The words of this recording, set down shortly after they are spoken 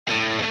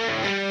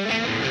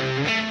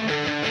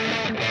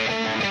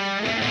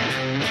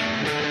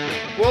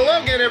Well,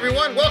 hello again,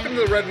 everyone. Welcome to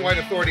the Red and White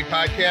Authority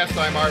podcast.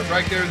 I'm Art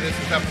Reichner. This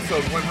is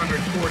episode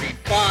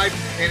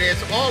 145. And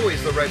as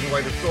always, the Red and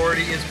White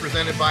Authority is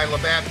presented by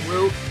Labatt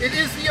Blue. It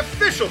is the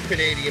official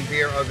Canadian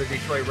beer of the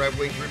Detroit Red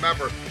Wings.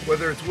 Remember,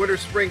 whether it's winter,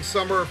 spring,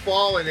 summer, or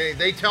fall, and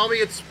they tell me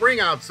it's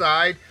spring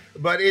outside,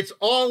 but it's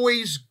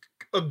always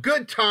a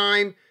good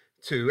time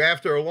to,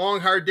 after a long,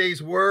 hard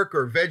day's work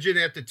or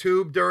vegging at the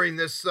tube during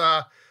this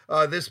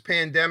this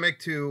pandemic,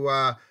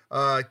 to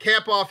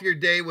cap off your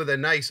day with a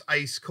nice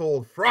ice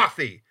cold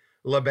frothy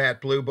Labatt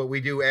Blue. But we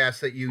do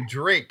ask that you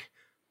drink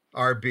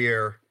our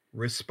beer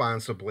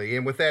responsibly.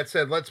 And with that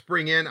said, let's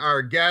bring in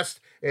our guest,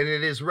 and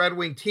it is Red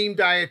Wing team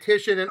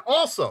dietitian and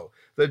also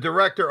the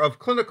director of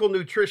clinical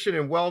nutrition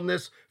and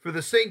wellness for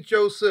the St.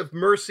 Joseph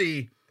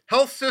Mercy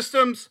Health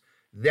Systems.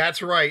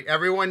 That's right.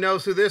 Everyone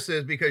knows who this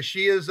is because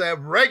she is a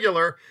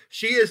regular.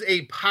 She is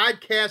a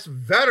podcast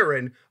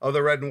veteran of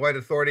the Red and White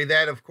Authority.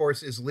 That, of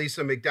course, is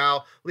Lisa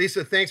McDowell.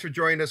 Lisa, thanks for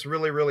joining us.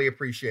 Really, really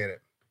appreciate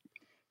it.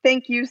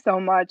 Thank you so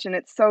much. And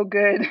it's so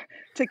good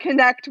to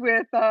connect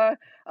with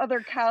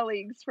other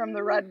colleagues from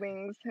the Red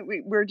Wings.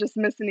 We're just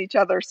missing each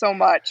other so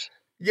much.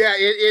 Yeah,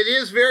 it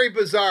is very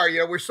bizarre. You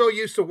know, we're so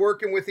used to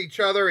working with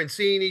each other and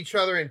seeing each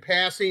other and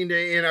passing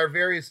in our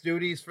various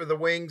duties for the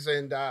Wings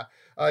and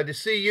to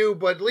see you.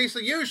 But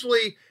Lisa,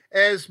 usually,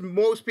 as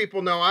most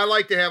people know, I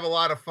like to have a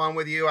lot of fun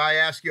with you. I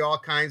ask you all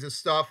kinds of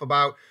stuff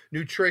about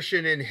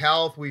nutrition and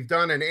health. We've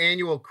done an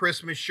annual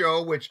Christmas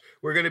show, which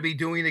we're going to be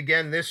doing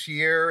again this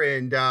year.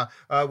 And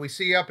we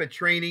see you up at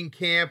training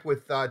camp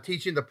with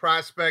teaching the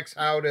prospects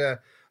how to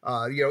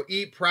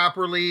eat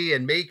properly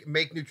and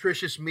make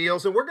nutritious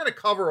meals. And we're going to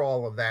cover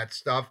all of that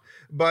stuff.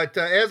 But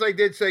as I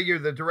did say, you're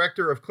the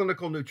director of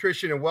clinical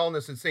nutrition and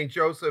wellness at St.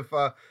 Joseph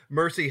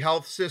Mercy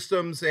Health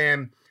Systems.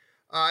 And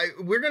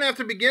we're going to have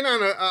to begin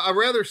on a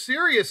rather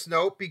serious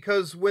note,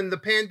 because when the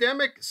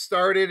pandemic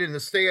started and the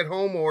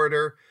stay-at-home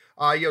order,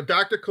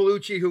 Dr.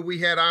 Colucci, who we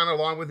had on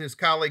along with his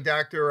colleague,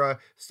 Dr.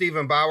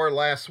 Stephen Bauer,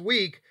 last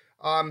week,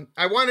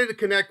 I wanted to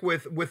connect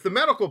with the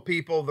medical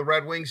people of the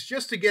Red Wings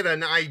just to get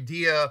an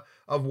idea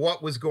of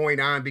what was going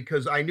on,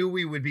 because I knew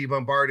we would be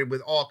bombarded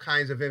with all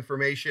kinds of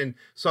information,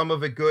 some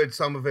of it good,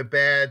 some of it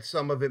bad,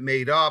 some of it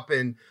made up.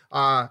 And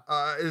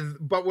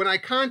but when I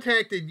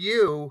contacted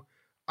you,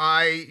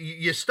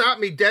 you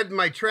stopped me dead in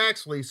my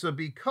tracks, Lisa,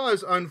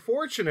 because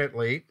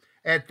unfortunately,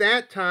 at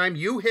that time,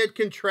 you had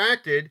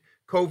contracted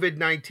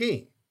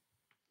COVID-19.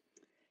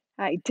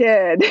 I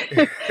did.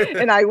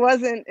 And I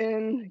wasn't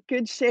in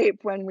good shape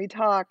when we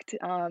talked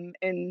and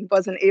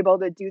wasn't able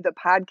to do the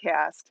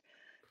podcast.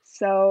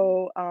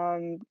 So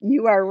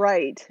you are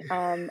right.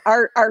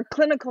 Our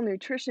clinical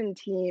nutrition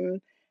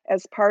team,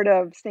 as part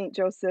of St.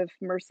 Joseph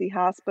Mercy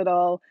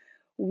Hospital,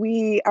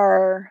 we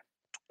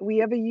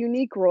have a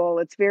unique role.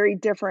 It's very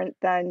different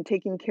than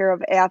taking care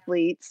of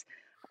athletes.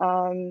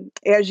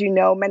 As you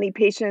know, many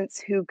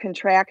patients who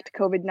contract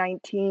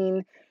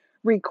COVID-19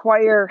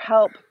 require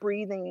help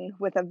breathing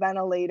with a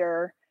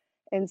ventilator.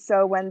 And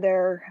so when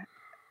they're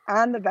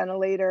on the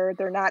ventilator,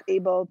 they're not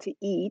able to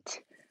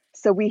eat.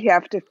 So we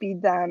have to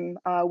feed them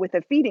with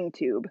a feeding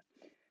tube.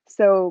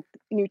 So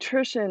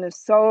nutrition is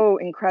so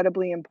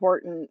incredibly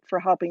important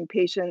for helping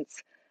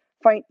patients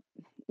fight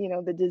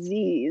the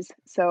disease.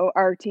 So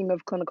our team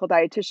of clinical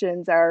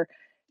dietitians are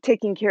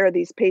taking care of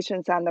these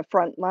patients on the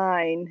front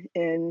line.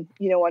 And,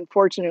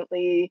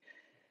 unfortunately,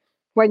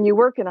 when you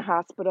work in a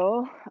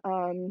hospital,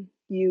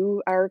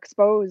 you are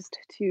exposed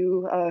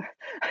to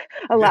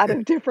a lot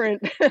of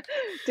different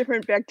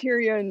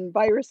bacteria and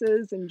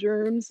viruses and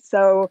germs.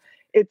 So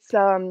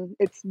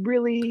it's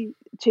really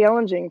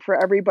challenging for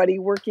everybody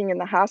working in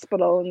the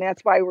hospital. And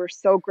that's why we're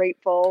so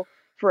grateful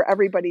for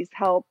everybody's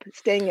help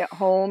staying at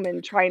home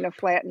and trying to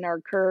flatten our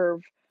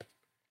curve.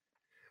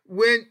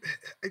 When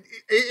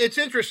it's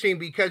interesting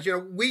because,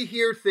 we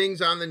hear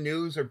things on the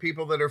news, or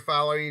people that are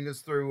following us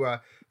through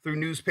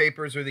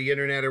newspapers or the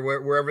internet or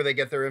wherever they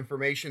get their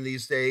information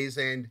these days.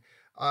 And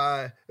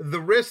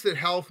the risk that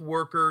health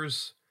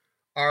workers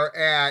are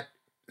at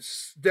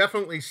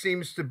definitely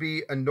seems to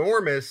be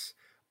enormous.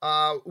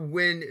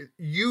 When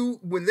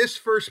this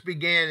first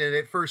began and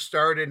it first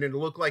started and it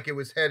looked like it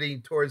was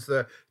heading towards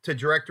the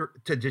trajectory,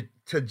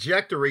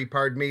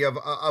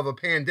 of a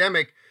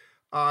pandemic,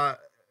 I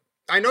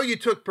know you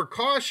took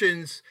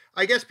precautions.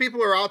 I guess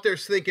people are out there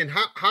thinking,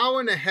 how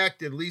in the heck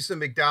did Lisa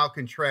McDowell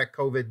contract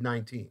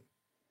COVID-19?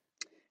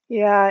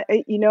 Yeah,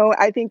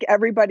 I think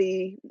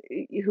everybody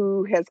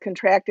who has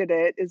contracted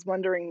it is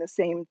wondering the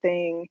same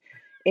thing.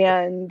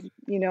 And,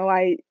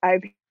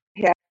 I've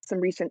had some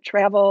recent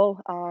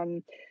travel.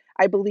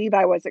 I believe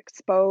I was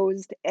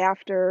exposed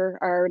after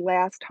our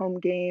last home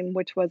game,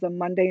 which was a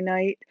Monday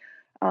night.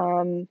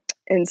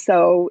 And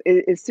so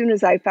as soon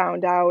as I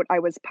found out I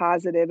was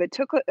positive, it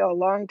took a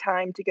long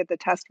time to get the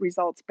test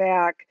results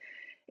back.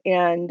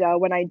 And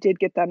when I did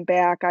get them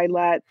back, I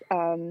let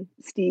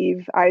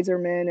Steve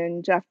Eiserman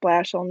and Jeff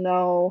Blashill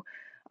know.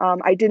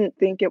 I didn't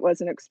think it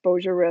was an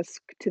exposure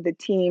risk to the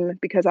team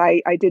because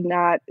I did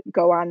not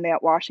go on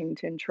that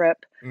Washington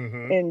trip.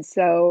 Mm-hmm. And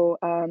so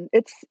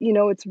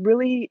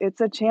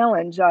it's a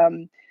challenge.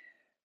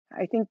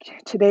 I think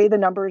today the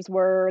numbers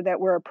were that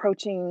we're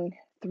approaching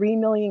 3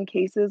 million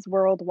cases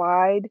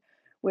worldwide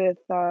with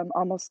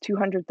almost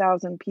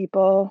 200,000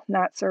 people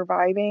not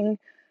surviving.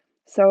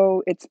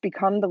 So it's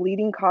become the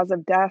leading cause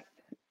of death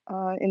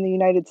in the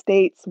United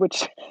States,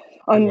 which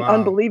Wow.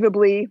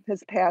 unbelievably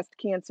has passed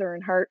cancer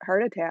and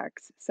heart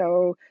attacks.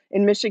 So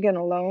in Michigan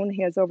alone,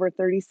 he has over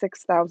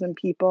 36,000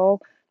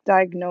 people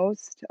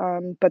diagnosed.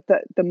 But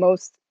the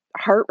most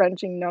heart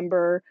wrenching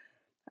number,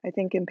 I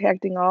think,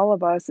 impacting all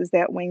of us is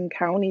that Wayne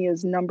County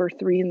is number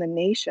 3 in the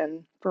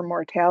nation for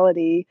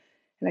mortality.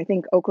 And I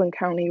think Oakland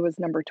County was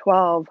number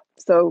 12.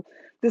 So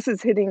this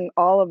is hitting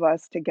all of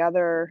us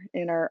together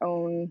in our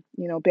own,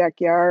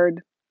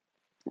 backyard.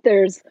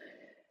 There's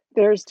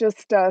there's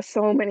just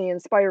so many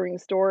inspiring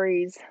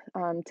stories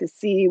to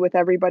see with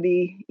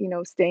everybody,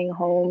 staying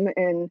home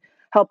and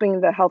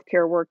helping the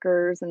healthcare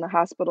workers and the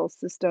hospital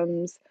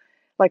systems.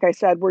 Like I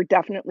said, we're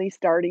definitely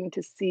starting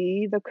to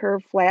see the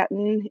curve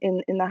flatten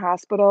in the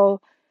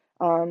hospital.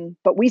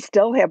 But we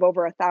still have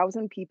over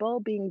 1,000 people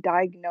being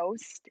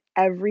diagnosed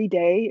every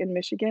day in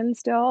Michigan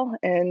still,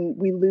 and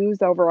we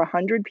lose over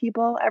 100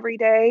 people every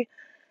day.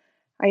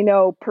 I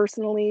know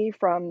personally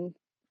from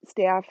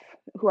staff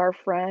who are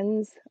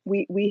friends,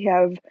 we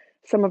have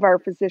some of our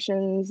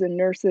physicians and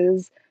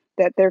nurses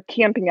that they're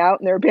camping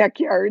out in their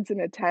backyards in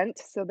a tent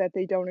so that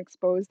they don't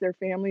expose their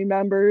family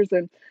members,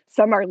 and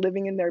some are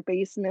living in their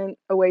basement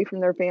away from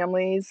their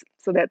families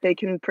so that they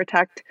can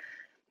protect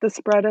the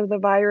spread of the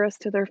virus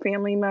to their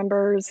family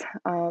members.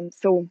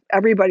 So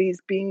everybody's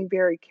being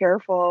very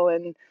careful,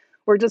 and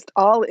we're just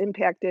all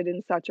impacted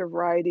in such a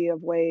variety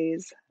of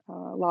ways.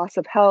 Loss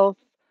of health,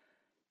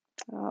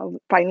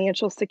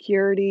 financial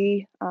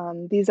security.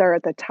 These are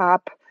at the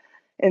top,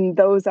 and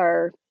those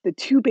are the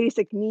two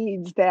basic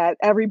needs that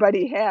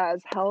everybody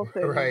has: health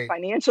and Right.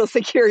 financial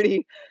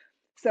security.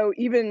 So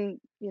even,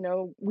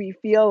 we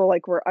feel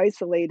like we're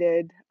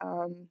isolated.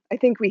 I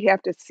think we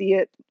have to see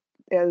it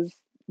as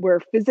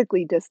we're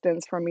physically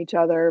distanced from each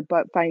other,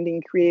 but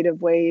finding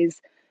creative ways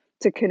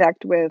to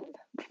connect with,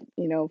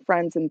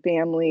 friends and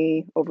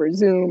family over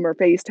Zoom or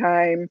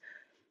FaceTime,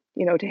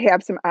 to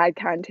have some eye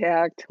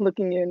contact,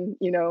 looking in,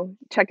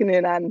 checking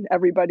in on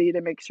everybody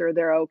to make sure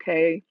they're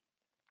okay.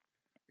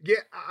 Yeah,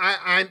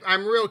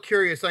 I'm real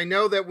curious. I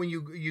know that when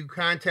you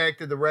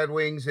contacted the Red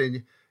Wings,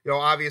 and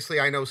obviously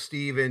I know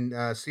Steve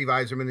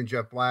Eiserman and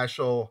Jeff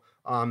Blashill.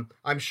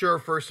 I'm sure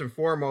first and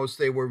foremost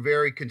they were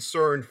very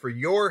concerned for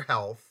your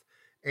health,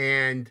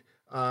 and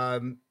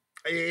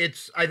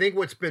it's I think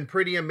what's been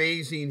pretty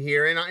amazing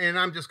here, and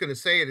I'm just going to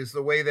say it, is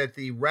the way that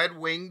the Red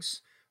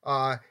Wings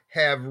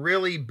have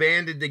really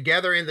banded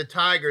together, and the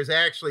Tigers,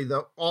 actually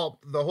the whole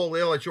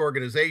Illich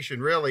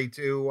organization, really,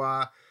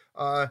 to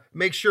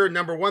make sure,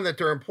 number one, that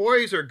their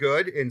employees are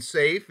good and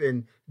safe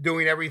and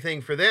doing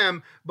everything for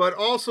them, but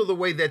also the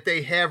way that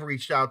they have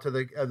reached out to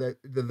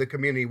the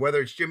community.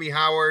 Whether it's Jimmy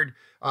Howard,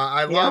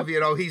 I Yeah, love,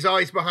 he's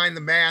always behind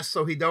the masks,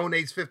 so he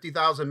donates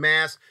 50,000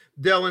 masks.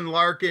 Dylan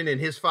Larkin and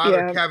his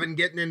father yeah, Kevin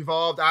getting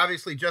involved.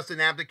 Obviously, Justin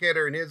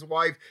Abdicator and his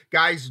wife,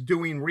 guys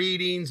doing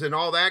readings and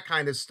all that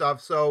kind of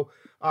stuff. So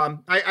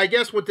I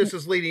guess what this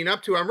is leading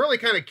up to, I'm really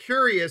kind of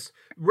curious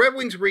Red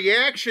Wings'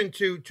 reaction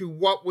to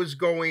what was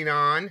going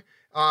on,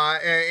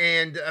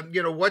 and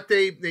what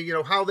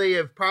how they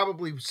have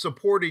probably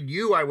supported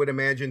you, I would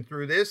imagine,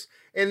 through this.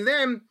 And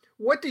then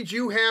what did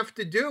you have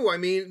to do? I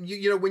mean,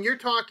 when you're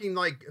talking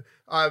like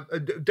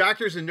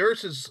doctors and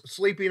nurses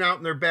sleeping out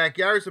in their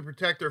backyards to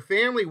protect their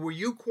family, were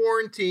you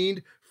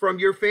quarantined from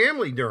your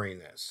family during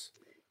this?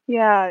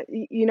 yeah.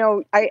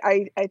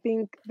 I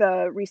think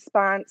the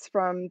response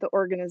from the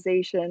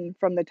organization,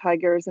 from the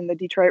Tigers and the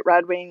Detroit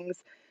Red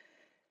Wings,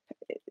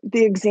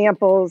 the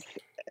examples,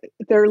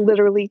 they're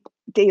literally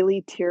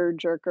daily tear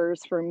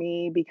jerkers for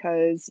me,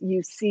 because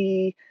you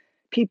see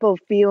people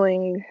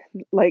feeling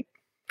like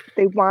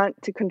they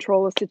want to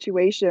control a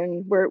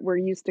situation. We're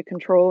used to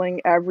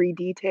controlling every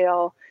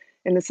detail,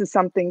 and this is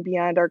something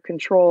beyond our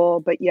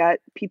control, but yet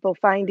people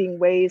finding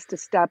ways to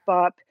step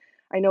up.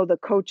 I know the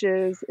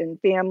coaches and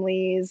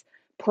families,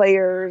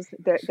 players,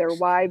 their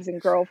wives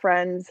and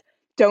girlfriends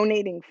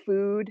donating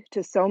food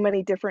to so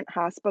many different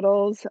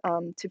hospitals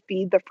to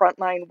feed the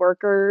frontline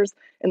workers.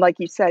 And like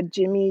you said,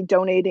 Jimmy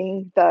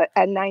donating the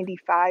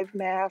N95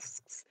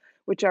 masks,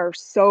 which are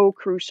so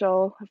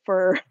crucial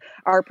for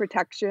our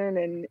protection,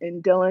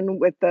 and Dylan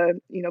with the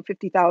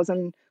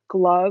 50,000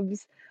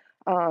 gloves,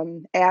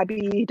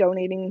 Abby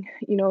donating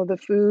the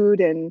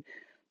food, and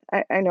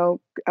I know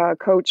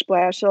Coach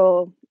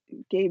Blashill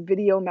gave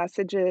video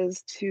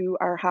messages to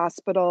our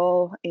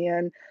hospital,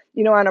 and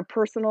on a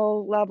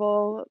personal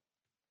level,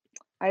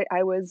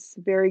 I was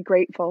very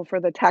grateful for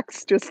the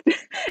text just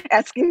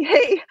asking,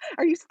 "Hey,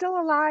 are you still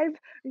alive?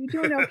 Are you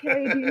doing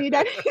okay? Do you need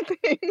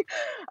anything?"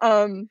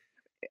 um,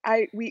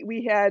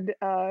 we had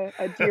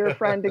a dear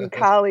friend and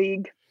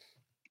colleague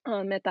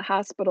at the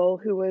hospital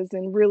who was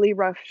in really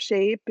rough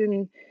shape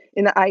and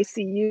in the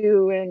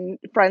ICU, and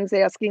friends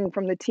asking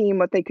from the team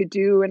what they could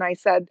do. And I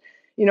said,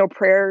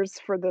 prayers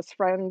for this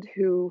friend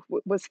who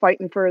was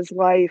fighting for his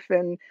life.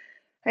 And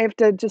I have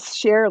to just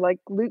share, like,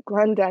 Luke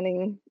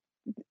Glendenning.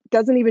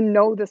 doesn't even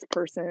know this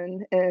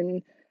person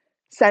and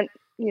sent,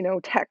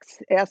 texts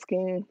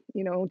asking,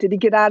 did he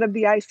get out of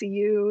the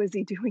ICU? Is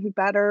he doing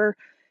better?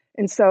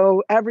 And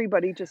so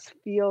everybody just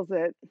feels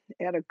it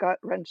at a gut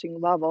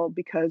wrenching level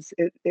because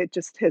it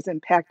just has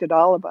impacted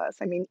all of us.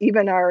 I mean,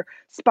 even our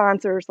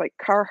sponsors like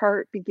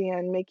Carhartt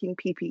began making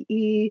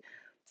PPE.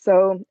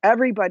 So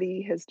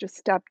everybody has just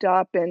stepped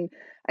up. And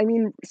I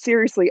mean,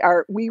 seriously,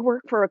 we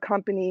work for a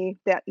company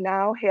that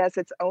now has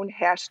its own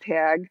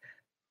hashtag,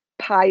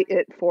 pie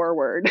it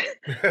forward.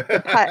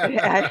 The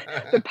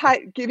pie, the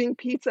pie, giving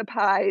pizza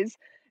pies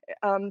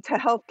to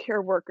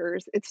healthcare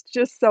workers. It's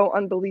just so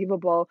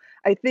unbelievable.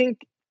 I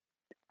think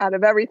out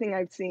of everything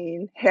I've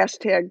seen,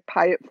 hashtag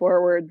pie it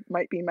forward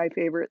might be my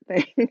favorite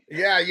thing.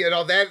 Yeah,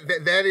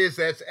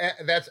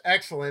 that's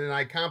excellent, and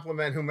I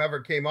compliment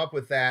whomever came up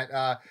with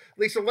that.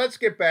 Lisa, let's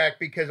get back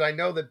because I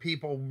know that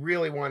people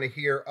really want to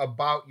hear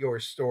about your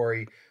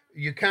story.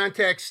 You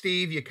contact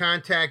Steve, you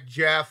contact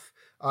Jeff.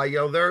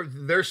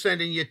 They're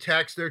sending you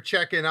texts, they're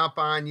checking up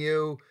on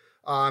you.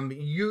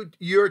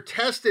 You're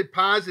tested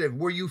positive.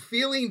 Were you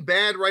feeling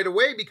bad right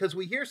away? Because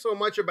we hear so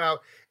much about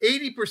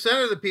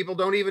 80% of the people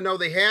don't even know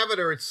they have it,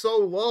 or it's so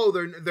low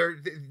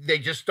they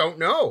just don't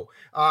know,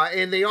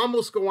 and they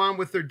almost go on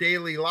with their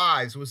daily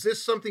lives. Was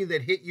this something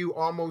that hit you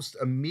almost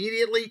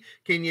immediately?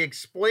 Can you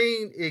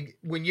explain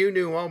when you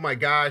knew, oh my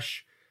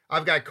gosh,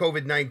 I've got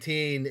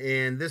COVID-19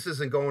 and this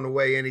isn't going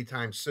away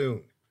anytime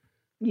soon?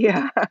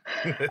 Yeah.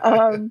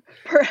 Um,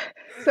 per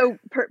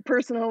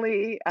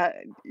personally,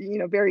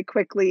 very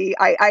quickly,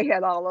 I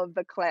had all of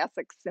the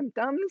classic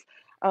symptoms.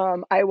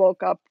 I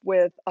woke up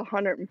with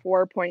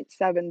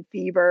 104.7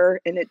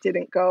 fever, and it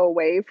didn't go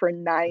away for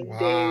 9 days.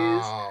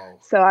 Wow.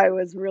 So I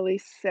was really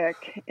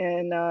sick,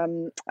 and,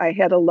 I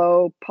had a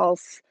low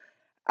pulse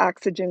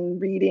oxygen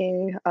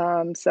reading,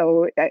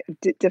 so,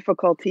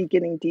 difficulty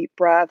getting deep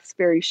breaths,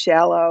 very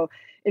shallow,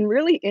 and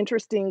really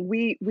interesting.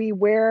 We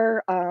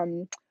wear,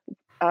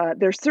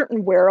 there's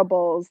certain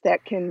wearables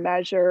that can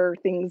measure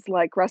things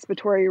like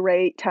respiratory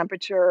rate,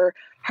 temperature,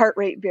 heart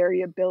rate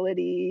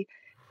variability.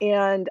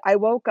 And I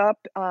woke up,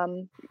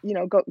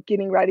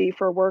 getting ready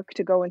for work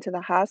to go into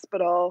the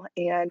hospital,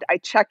 and I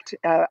checked.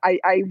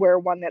 I wear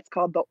one that's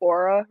called the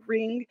Aura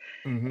Ring,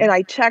 and Hmm.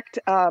 I checked.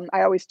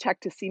 I always check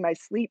to see my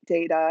sleep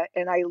data,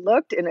 and I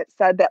looked, and it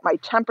said that my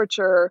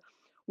temperature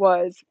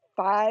was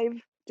 5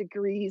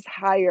 degrees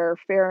higher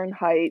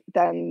Fahrenheit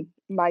than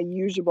my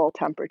usual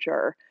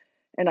temperature.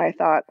 And I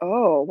thought,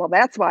 "Oh, well,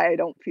 that's why I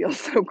don't feel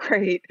so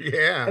great."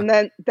 Yeah. And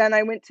then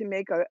I went to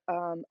make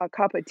a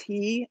cup of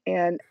tea,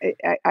 and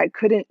I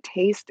couldn't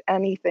taste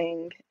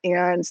anything,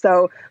 and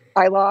so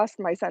I lost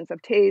my sense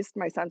of taste,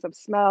 my sense of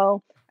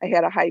smell. I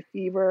had a high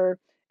fever,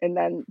 and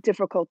then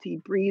difficulty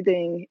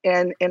breathing,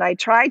 and I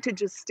tried to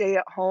just stay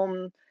at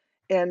home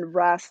and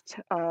rest,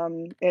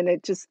 and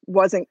it just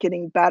wasn't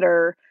getting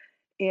better.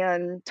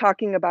 And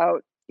talking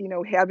about,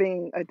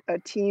 having a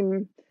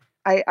team,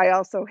 I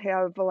also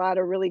have a lot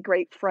of really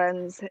great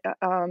friends, at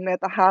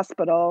the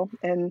hospital,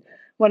 and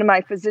one of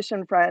my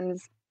physician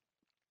friends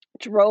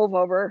drove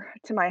over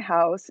to my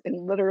house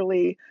and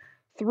literally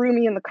threw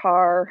me in the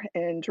car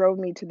and drove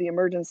me to the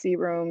emergency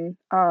room,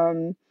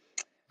 and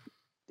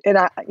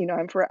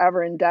I'm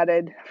forever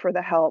indebted for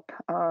the help.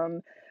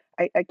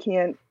 I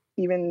can't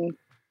even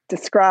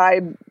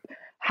describe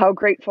how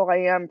grateful I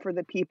am for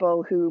the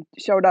people who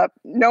showed up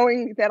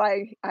knowing that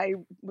I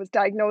was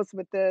diagnosed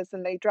with this,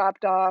 and they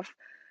dropped off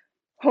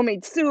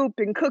homemade soup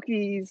and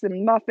cookies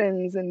and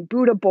muffins and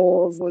Buddha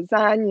bowls,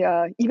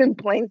 lasagna, even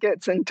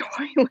blankets and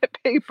toilet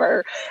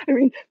paper. I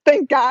mean,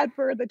 thank God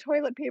for the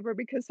toilet paper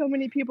because so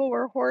many people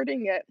were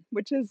hoarding it,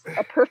 which is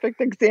a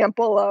perfect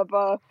example of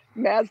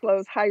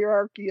Maslow's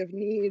hierarchy of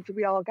needs.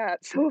 We all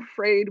got so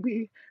afraid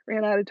we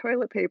ran out of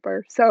toilet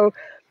paper.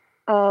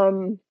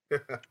 Um,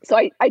 so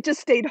I just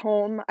stayed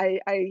home.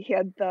 I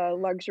had the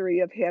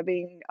luxury of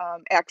having,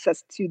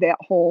 access to that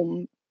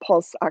home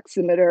pulse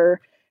oximeter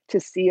to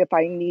see if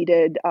I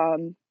needed,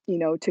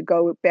 to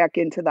go back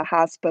into the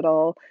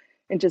hospital,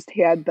 and just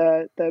had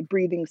the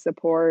breathing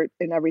support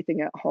and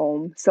everything at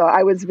home. So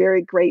I was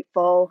very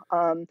grateful,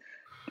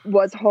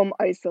 was home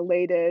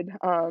isolated.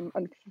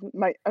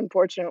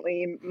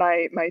 Unfortunately,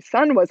 my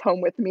son was home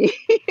with me,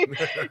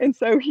 and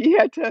so he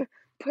had to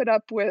put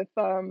up with,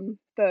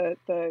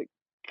 the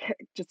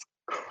just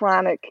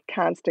chronic,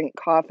 constant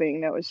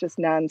coughing that was just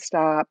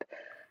nonstop.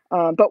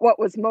 But what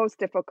was most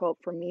difficult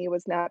for me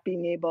was not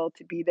being able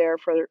to be there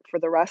for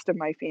the rest of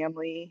my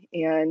family.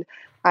 And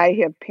I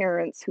have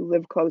parents who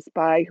live close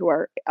by who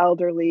are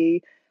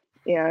elderly,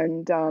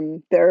 and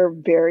they're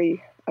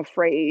very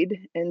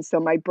afraid. And so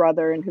my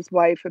brother and his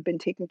wife have been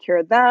taking care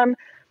of them.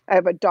 I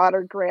have a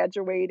daughter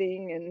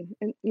graduating,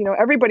 and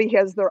everybody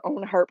has their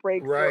own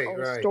heartbreaks, their Right, own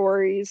right.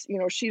 stories.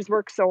 She's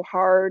worked so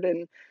hard,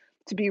 and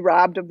to be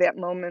robbed of that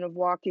moment of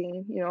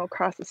walking,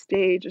 across the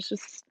stage is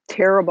just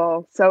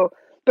terrible. So,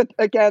 but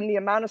again, the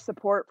amount of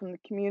support from the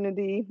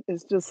community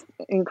is just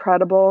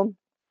incredible.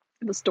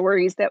 The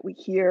stories that we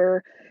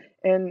hear,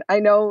 and I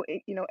know,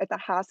 at the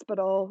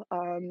hospital,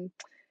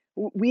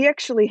 We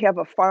actually have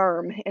a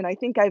farm, and I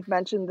think I've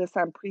mentioned this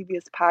on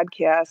previous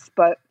podcasts,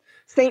 but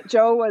St.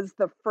 Joe was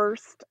the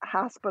first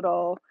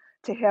hospital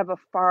to have a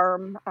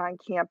farm on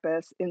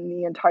campus in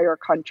the entire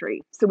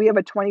country. So we have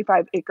a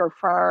 25-acre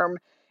farm,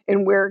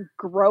 and we're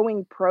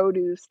growing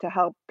produce to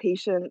help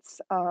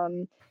patients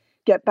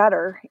get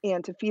better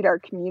and to feed our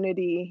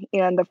community.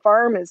 And the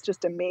farm is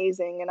just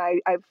amazing. And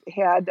I've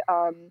had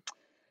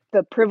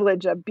the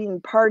privilege of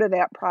being part of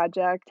that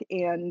project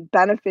and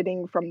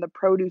benefiting from the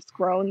produce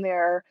grown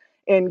there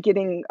and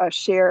getting a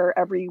share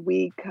every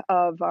week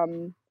of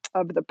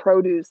the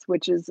produce,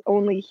 which is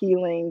only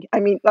healing. I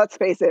mean, let's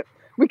face it,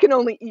 we can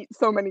only eat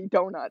so many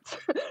donuts,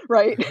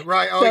 right?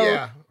 Right. Oh, So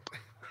yeah.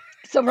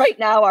 so right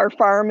now, our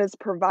farm is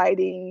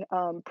providing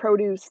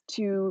produce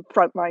to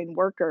frontline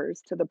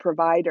workers, to the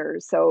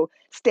providers. So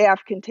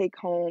staff can take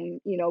home,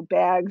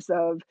 bags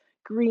of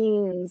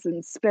greens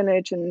and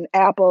spinach and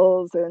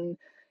apples and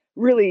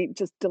really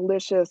just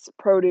delicious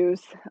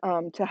produce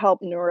to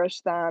help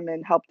nourish them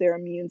and help their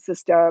immune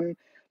system,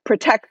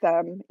 protect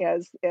them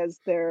as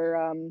they're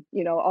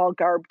all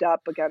garbed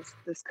up against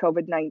this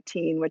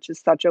COVID-19, which is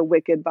such a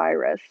wicked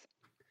virus.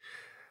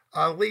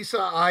 Lisa,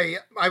 I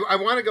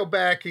want to go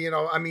back.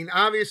 I mean,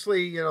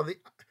 obviously,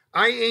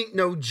 I ain't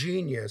no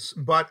genius,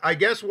 but I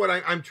guess what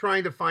I'm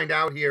trying to find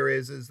out here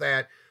is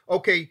that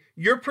okay,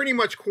 you're pretty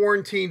much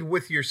quarantined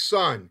with your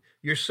son.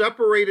 You're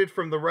separated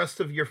from the rest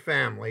of your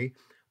family.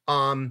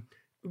 Um,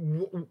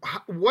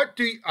 what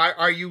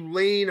are you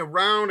laying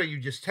around? Are you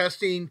just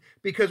testing?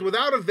 Because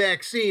without a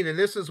vaccine, and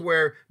this is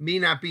where me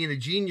not being a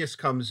genius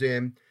comes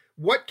in,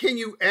 what can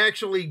you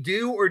actually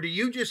do, or do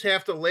you just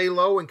have to lay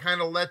low and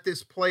kind of let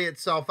this play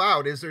itself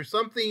out? Is there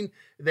something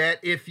that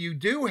if you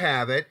do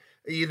have it,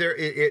 either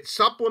it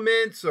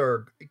supplements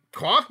or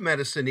cough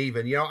medicine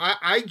even?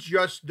 I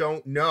just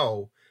don't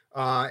know.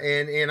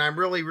 And I'm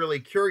really,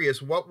 really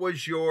curious. What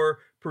was your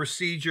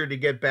procedure to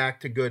get back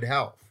to good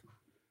health?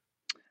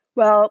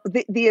 Well,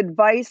 the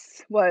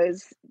advice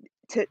was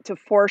to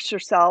force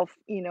yourself,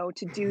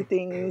 to do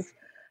things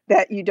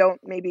that you don't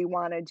maybe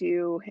wanna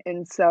do,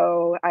 and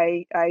so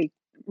I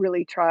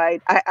really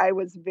tried. I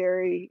was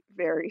very,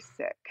 very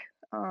sick.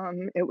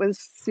 It was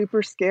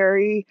super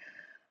scary,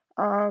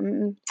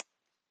 um,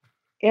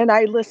 and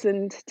I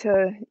listened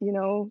to,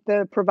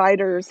 the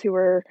providers who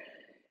were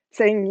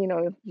saying,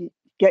 "You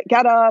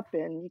get up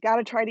and you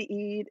gotta try to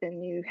eat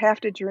and you have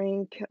to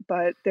drink,"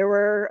 but there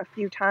were a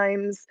few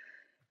times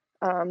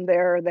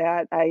there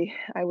that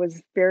I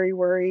was very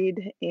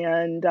worried,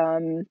 and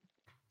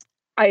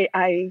I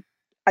I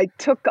I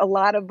took a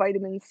lot of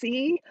vitamin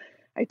C.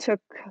 I took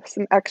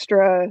some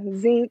extra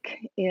zinc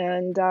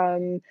and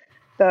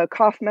the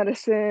cough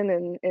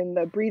medicine and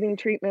the breathing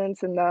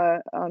treatments and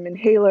the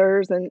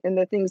inhalers and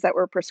the things that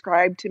were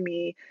prescribed to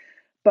me,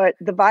 but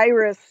the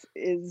virus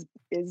is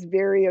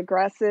very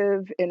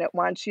aggressive, and it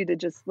wants you to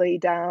just lay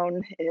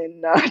down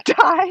and,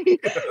 die.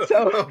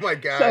 So Oh my so,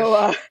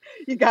 gosh.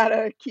 you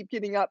gotta keep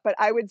getting up, but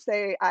I would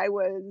say I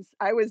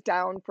was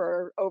down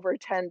for over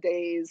 10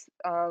 days,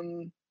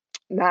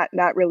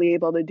 not really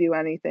able to do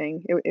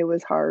anything. It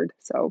was hard,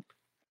 so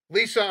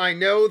Lisa, I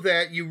know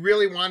that you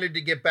really wanted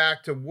to get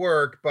back to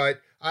work, but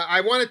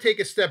I want to take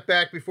a step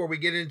back before we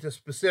get into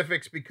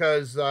specifics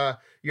because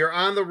you're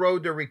on the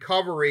road to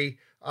recovery.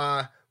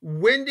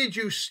 When did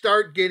you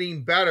start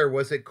getting better?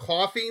 Was it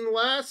coughing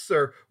less,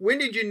 or when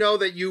did you know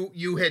that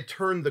you had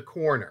turned the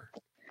corner?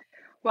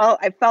 well,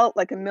 I felt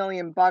like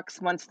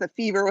 $1,000,000 once the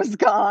fever was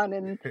gone,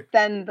 and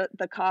then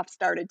the cough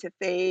started to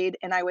fade,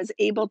 and I was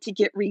able to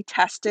get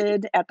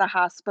retested at the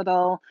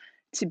hospital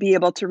to be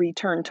able to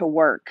return to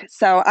work.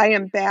 So I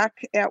am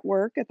back at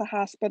work at the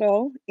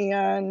hospital,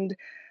 and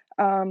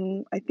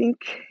I think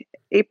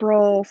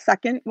April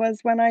 2nd was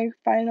when I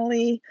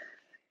finally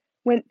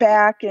went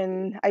back,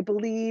 and I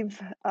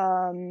believe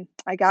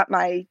I got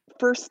my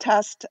first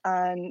test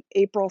on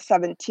April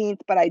 17th,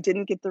 but I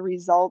didn't get the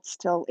results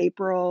till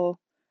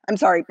I'm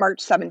sorry,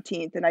 March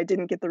 17th, and I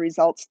didn't get the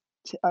results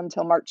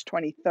until March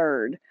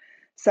 23rd.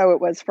 So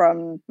it was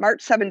from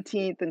March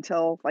 17th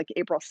until like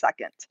April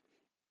 2nd.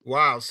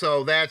 Wow,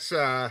 so that's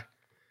a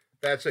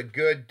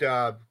good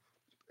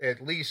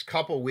at least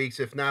couple weeks,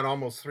 if not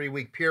almost 3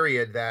 week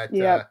period. That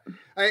Yep.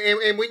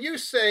 and when you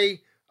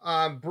say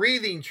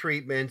breathing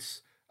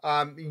treatments,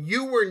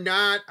 you were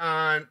not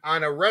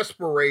on a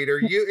respirator.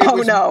 It Oh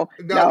was no,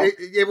 no, no.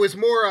 it was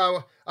more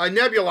a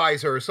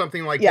nebulizer or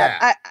something like Yeah,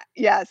 that.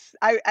 yes,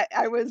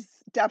 I was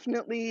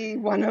definitely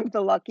one of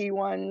the lucky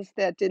ones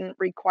that didn't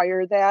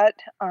require that.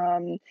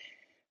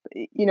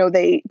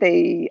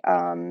 They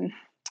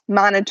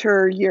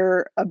monitor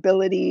your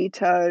ability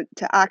to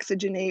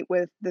oxygenate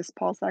with this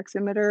pulse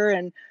oximeter,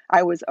 and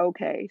I was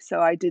okay. So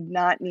I did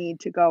not need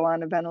to go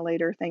on a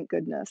ventilator, thank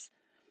goodness.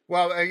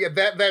 Well, yeah,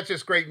 that's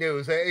just great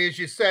news. As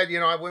you said,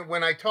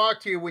 when I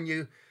talked to you when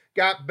you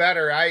got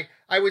better,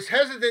 I was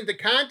hesitant to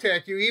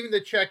contact you, even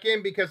to check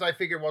in, because I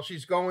figured, well,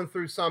 she's going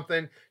through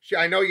something.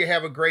 I know you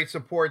have a great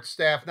support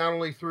staff, not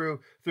only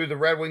through the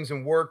Red Wings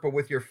and work, but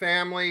with your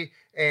family,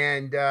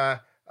 and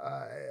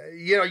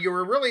you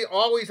were really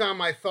always on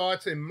my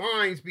thoughts and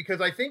minds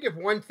because I think if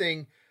one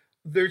thing.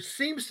 there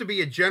seems to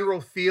be a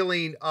general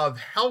feeling of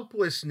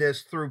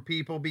helplessness through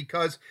people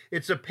because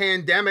it's a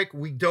pandemic.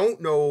 We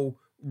don't know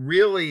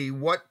really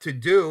what to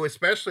do,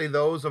 especially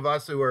those of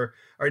us who are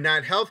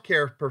not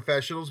healthcare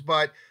professionals.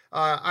 But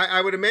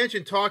I would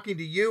imagine talking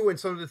to you and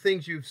some of the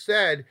things you've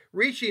said,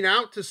 reaching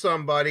out to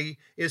somebody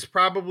is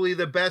probably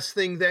the best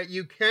thing that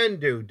you can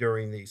do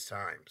during these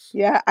times.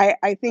 Yeah,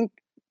 I think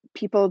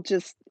people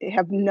just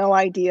have no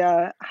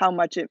idea how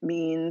much it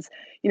means.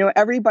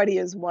 Everybody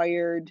is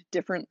wired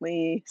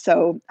differently.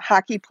 So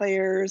hockey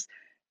players,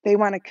 they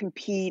want to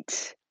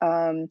compete.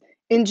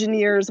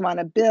 Engineers want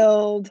to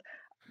build,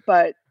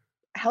 but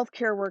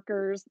healthcare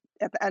workers,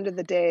 at the end of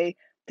the day,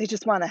 they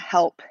just want to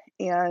help.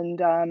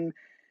 And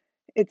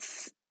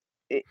it's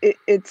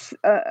it's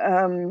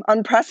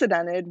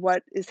unprecedented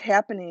what is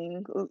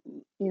happening.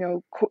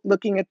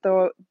 Looking at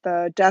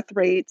the death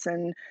rates,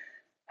 and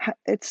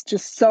it's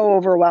just so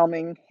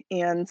overwhelming.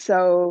 And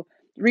so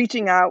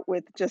reaching out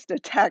with just a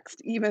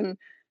text, even,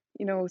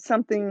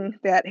 something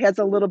that has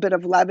a little bit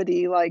of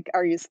levity, like,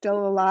 "Are you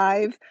still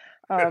alive?"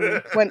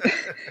 When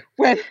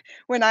when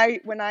when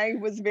I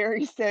was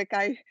very sick,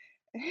 I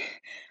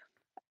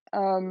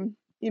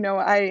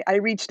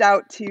reached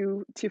out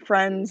to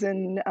friends,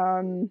 and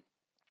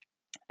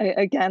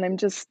again, I'm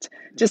just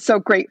so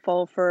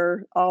grateful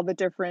for all the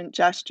different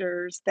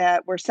gestures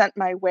that were sent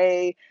my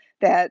way,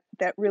 that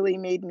really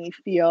made me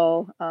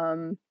feel,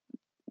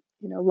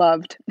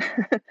 loved.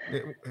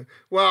 Yeah,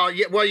 well,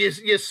 yeah, well,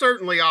 you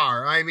certainly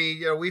are. I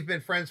mean, we've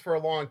been friends for a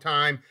long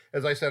time.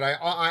 As I said,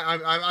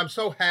 I'm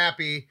so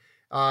happy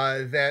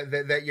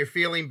that you're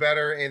feeling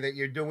better and that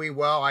you're doing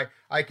well.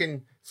 I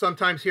can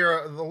sometimes hear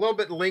a little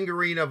bit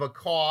lingering of a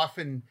cough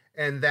and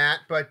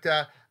that, but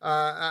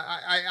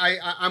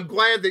I'm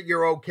glad that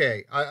you're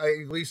okay.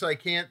 At least I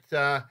can't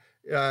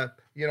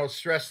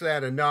stress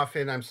that enough.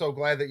 And I'm so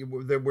glad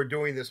that we're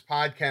doing this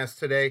podcast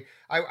today.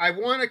 I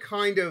want to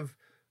kind of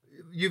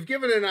you've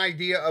given an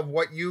idea of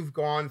what you've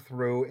gone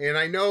through. And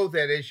I know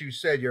that, as you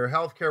said, you're a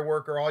healthcare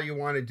worker. All you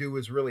want to do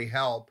is really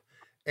help.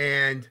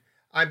 And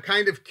I'm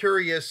kind of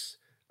curious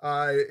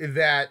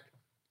that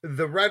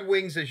the Red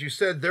Wings, as you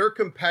said, they're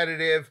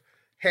competitive.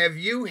 Have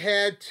you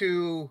had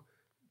to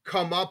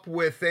come up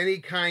with any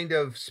kind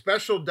of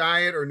special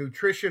diet or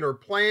nutrition or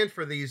plan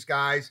for these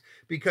guys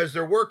because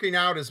they're working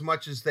out as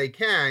much as they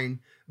can,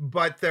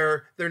 but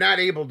they're not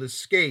able to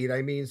skate?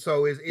 I mean,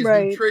 so is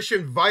Right.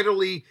 nutrition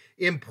vitally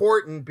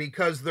important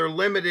because they're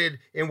limited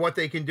in what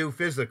they can do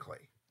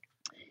physically?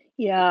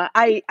 Yeah,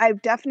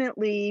 I've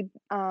definitely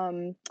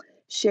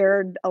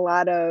shared a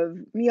lot of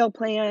meal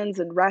plans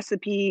and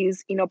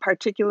recipes,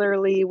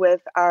 particularly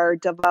with our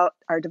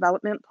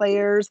development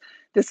players.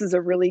 This is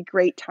a really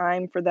great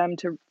time for them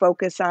to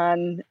focus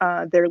on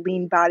their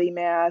lean body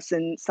mass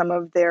and some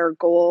of their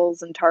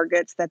goals and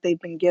targets that they've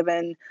been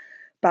given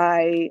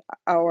by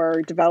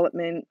our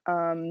development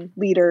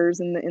leaders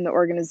in the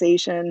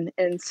organization.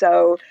 And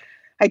so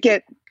I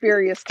get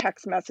various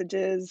text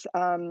messages,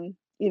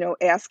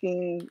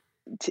 asking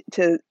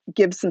to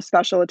give some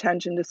special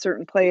attention to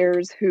certain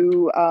players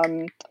who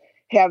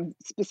have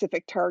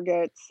specific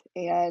targets.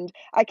 And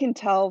I can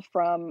tell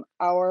from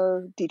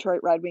our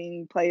Detroit Red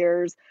Wing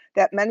players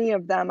that many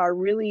of them are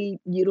really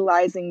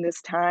utilizing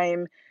this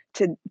time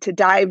to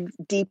dive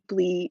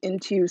deeply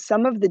into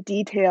some of the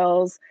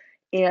details,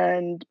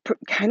 and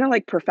kind of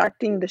like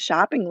perfecting the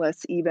shopping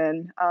lists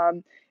even.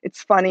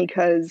 It's funny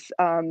because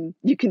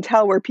you can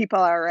tell where people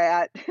are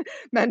at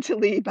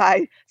mentally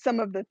by some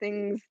of the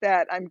things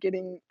that I'm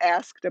getting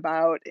asked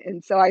about.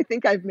 And so I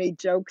think I've made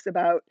jokes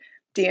about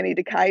Danny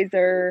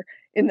DeKaiser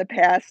in the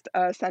past,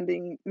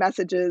 sending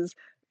messages,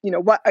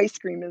 what ice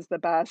cream is the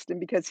best. And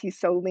because he's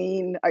so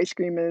lean, ice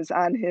cream is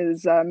on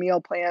his meal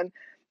plan.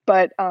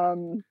 But,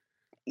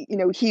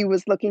 he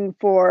was looking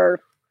for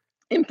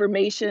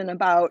information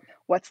about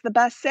what's the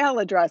best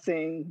salad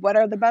dressing, what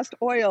are the best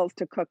oils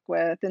to cook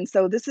with. And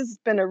so this has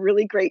been a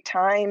really great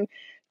time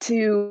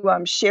to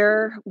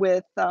share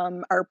with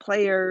our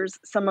players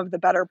some of the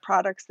better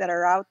products that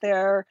are out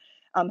there,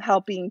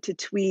 helping to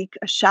tweak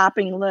a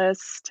shopping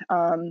list,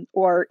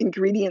 or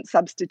ingredient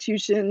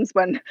substitutions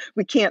when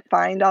we can't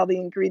find all the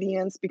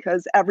ingredients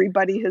because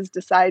everybody has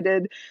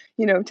decided,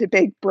 to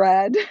bake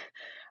bread.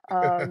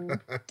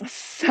 Um,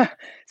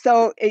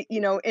 so,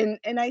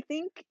 and I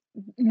think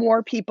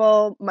more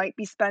people might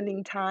be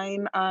spending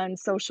time on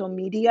social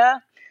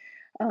media.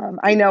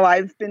 I know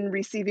I've been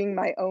receiving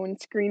my own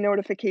screen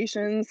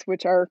notifications,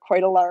 which are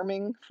quite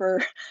alarming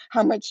for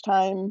how much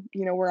time,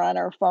 we're on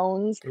our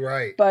phones.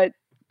 Right. But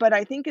but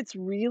I think it's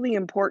really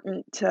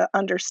important to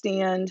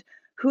understand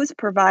who's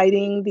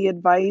providing the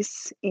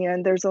advice,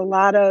 and there's a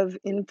lot of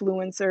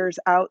influencers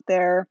out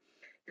there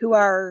who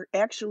are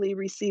actually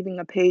receiving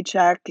a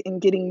paycheck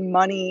and getting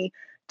money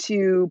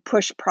to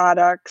push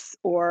products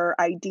or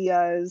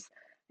ideas.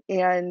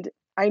 And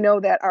I know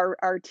that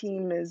our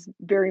team is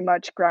very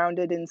much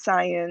grounded in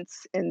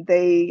science, and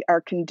they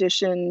are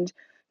conditioned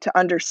to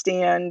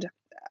understand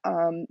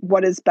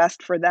what is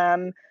best for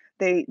them.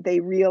 They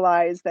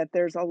realize that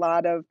there's a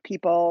lot of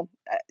people,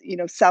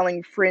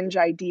 selling fringe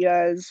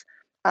ideas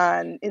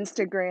on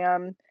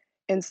Instagram.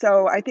 And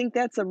so I think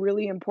that's a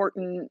really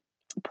important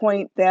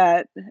point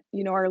that,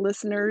 our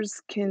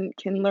listeners can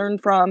learn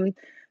from,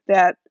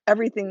 that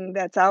everything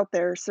that's out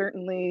there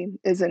certainly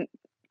isn't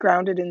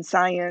grounded in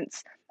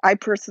science. I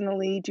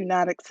personally do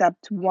not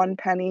accept one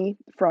penny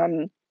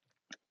from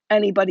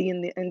anybody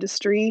in the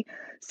industry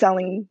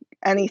selling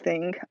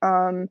anything.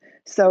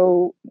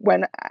 So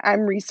when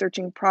I'm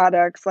researching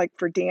products, like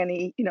for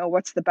Danny,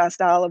 what's the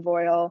best olive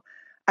oil?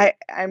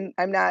 I'm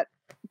not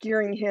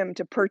gearing him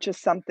to purchase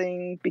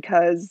something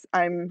because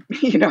I'm,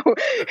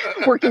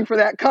 working for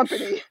that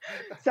company.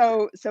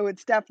 So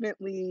it's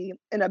definitely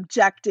an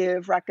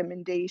objective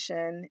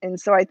recommendation. And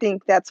so I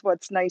think that's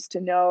what's nice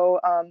to know,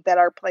 that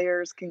our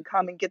players can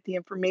come and get the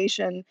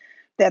information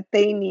that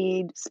they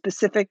need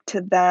specific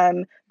to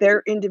them,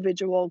 their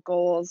individual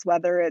goals,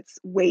 whether it's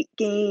weight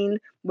gain,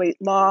 weight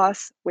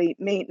loss, weight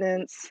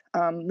maintenance,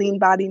 lean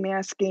body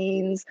mass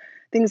gains,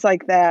 things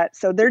like that.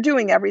 So they're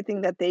doing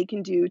everything that they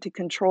can do to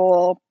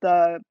control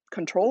the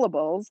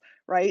controllables,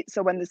 right?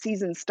 So when the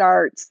season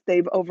starts,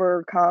 they've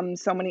overcome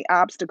so many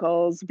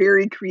obstacles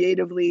very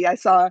creatively. I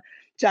saw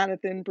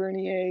Jonathan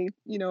Bernier,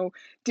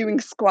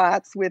 doing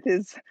squats with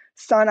his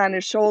son on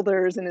his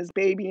shoulders and his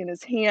baby in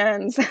his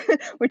hands,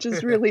 which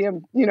is really,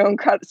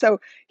 incredible. So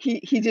he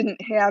didn't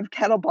have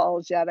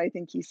kettlebells yet, I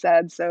think he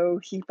said.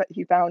 So he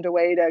found a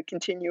way to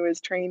continue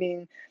his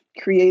training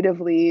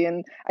creatively.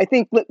 And I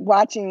think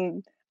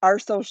watching our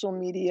social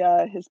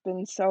media has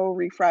been so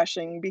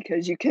refreshing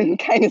because you can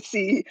kind of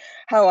see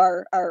how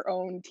our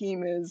own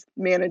team is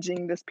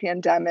managing this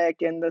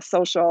pandemic and the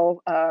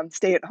social,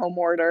 stay-at-home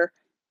order.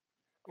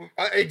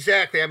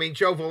 Exactly. I mean,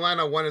 Joe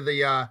Valena, one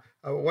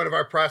of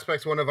our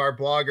prospects, one of our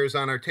bloggers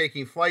on our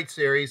Taking Flight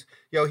series,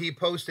 he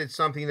posted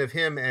something of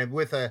him and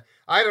with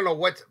I don't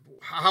know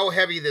how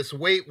heavy this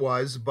weight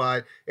was,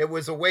 but it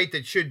was a weight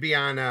that should be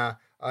on on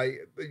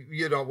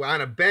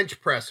a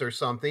bench press or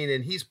something,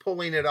 and he's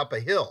pulling it up a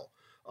hill.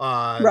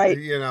 Right.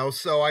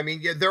 So I mean,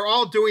 yeah, they're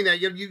all doing that.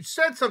 You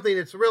said something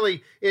that's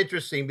really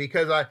interesting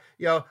because I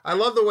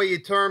love the way you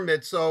termed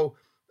it. So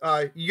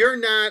you're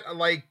not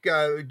like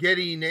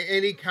getting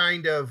any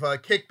kind of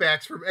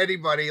kickbacks from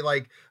anybody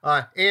like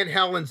Aunt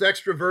Helen's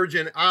extra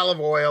virgin olive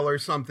oil or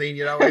something.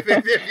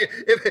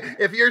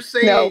 If you're No.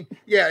 saying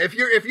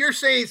if you're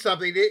saying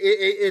something,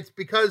 it's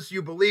because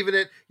you believe in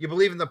it, you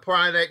believe in the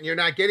product, and you're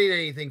not getting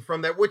anything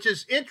from that, which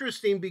is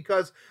interesting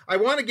because I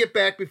want to get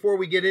back before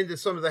we get into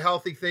some of the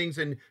healthy things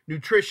and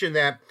nutrition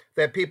that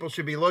people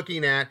should be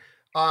looking at.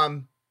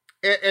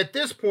 At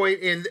this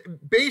point, and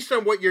based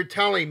on what you're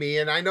telling me,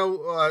 and I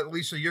know,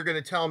 Lisa, you're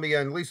going to tell me,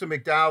 and Lisa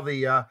McDowell,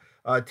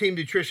 the team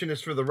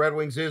nutritionist for the Red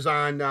Wings, is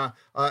on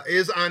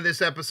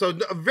this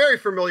episode. A very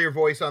familiar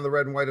voice on the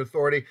Red and White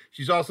Authority.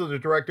 She's also the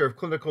director of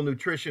clinical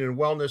nutrition and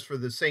wellness for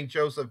the St.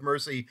 Joseph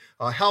Mercy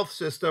Health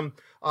System.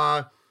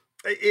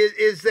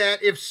 Is that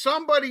if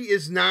somebody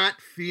is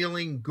not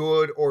feeling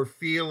good or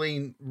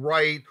feeling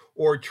right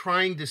or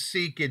trying to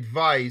seek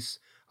advice,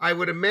 I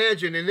would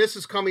imagine, and this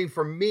is coming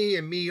from me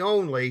and me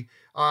only,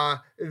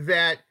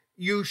 that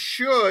you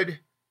should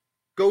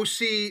go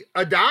see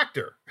a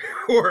doctor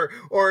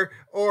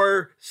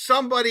or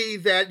somebody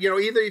that,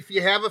 either if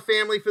you have a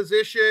family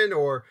physician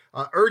or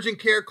urgent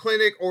care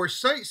clinic, or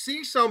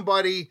see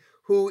somebody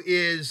who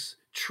is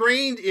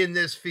trained in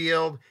this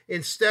field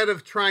instead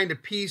of trying to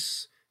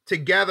piece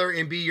together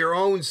and be your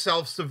own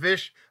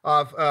self-sufficient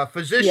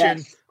physician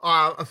Yes.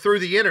 Through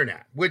the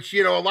internet, which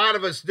a lot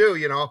of us do.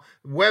 Yep.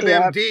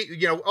 WebMD.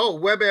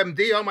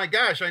 WebMD. Oh my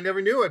gosh, I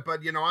never knew it,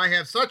 but I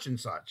have such and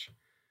such.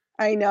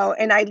 I know,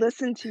 and I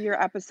listened to your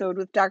episode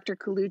with Dr.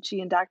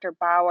 Colucci and Dr.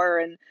 Bauer,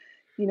 and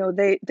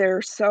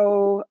they're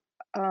so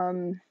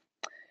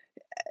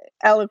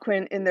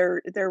eloquent in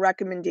their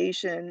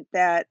recommendation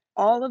that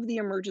all of the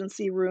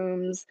emergency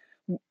rooms,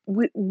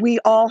 we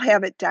all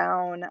have it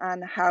down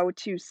on how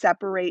to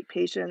separate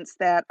patients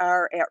that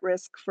are at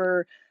risk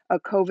for a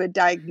COVID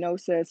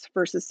diagnosis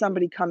versus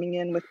somebody coming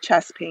in with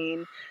chest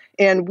pain.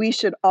 And we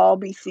should all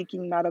be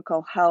seeking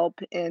medical help.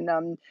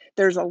 And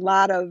there's a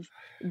lot of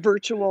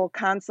virtual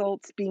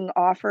consults being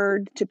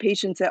offered to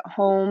patients at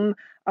home.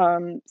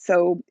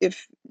 So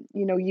if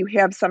you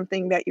have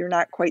something that you're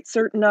not quite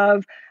certain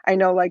of, I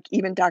know, like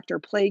even Dr.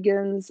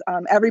 Plagans,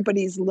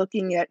 everybody's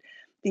looking at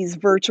these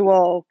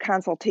virtual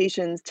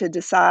consultations to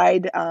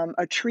decide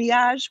a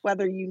triage,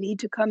 whether you need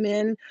to come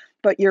in.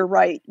 But you're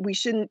right, we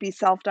shouldn't be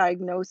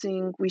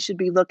self-diagnosing. We should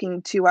be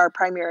looking to our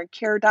primary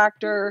care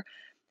doctor.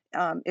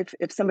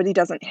 If somebody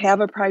doesn't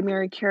have a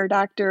primary care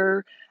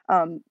doctor,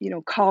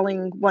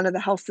 calling one of the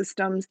health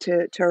systems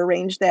to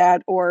arrange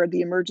that, or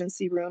the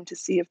emergency room to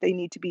see if they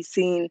need to be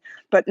seen,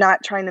 but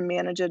not trying to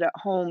manage it at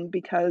home,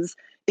 because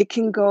it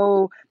can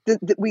go.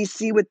 We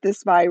see with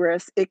this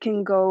virus, it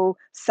can go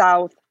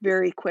south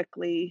very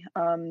quickly.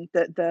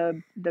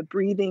 The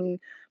breathing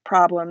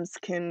problems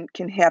can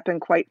happen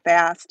quite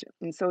fast,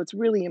 and so it's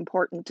really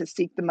important to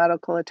seek the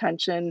medical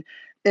attention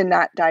and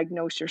not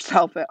diagnose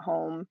yourself at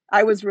home.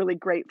 I was really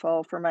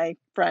grateful for my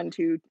friend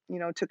who,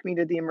 took me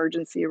to the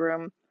emergency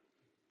room.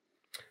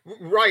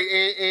 Right,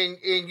 and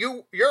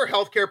you're a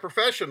healthcare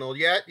professional,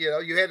 yet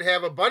you had to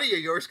have a buddy of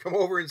yours come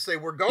over and say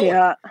we're going.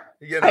 Yeah.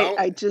 You I know,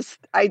 I just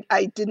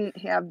I didn't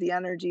have the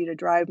energy to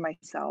drive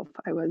myself.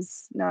 I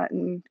was not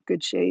in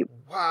good shape.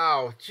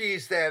 wow,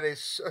 geez, that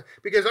is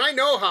because I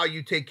know how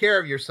you take care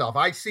of yourself.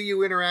 I see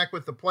you interact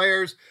with the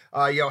players.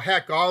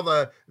 Heck, all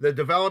the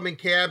development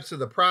camps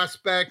and the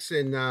prospects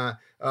and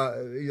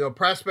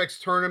prospects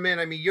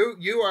tournament. I mean,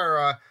 you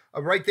are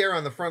right there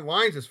on the front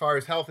lines as far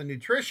as health and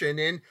nutrition,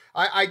 and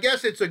I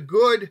guess it's a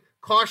good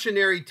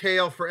cautionary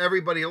tale for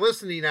everybody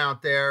listening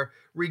out there,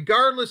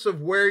 regardless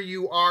of where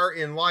you are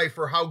in life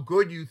or how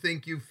good you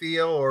think you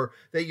feel or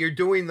that you're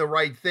doing the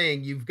right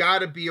thing. You've got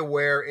to be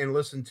aware and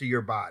listen to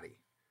your body.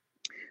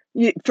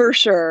 For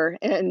sure,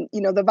 and,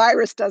 the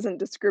virus doesn't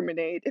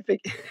discriminate.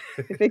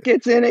 If it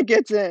gets in, it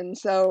gets in.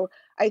 So,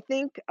 I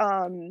think,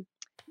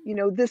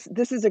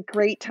 this is a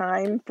great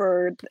time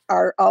for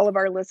our all of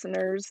our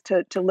listeners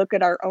to look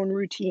at our own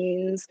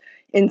routines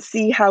and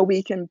see how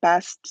we can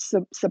best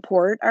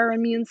support our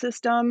immune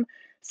system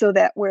so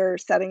that we're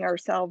setting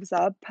ourselves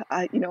up,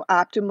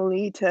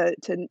 optimally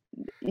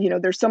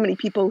there's so many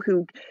people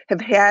who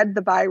have had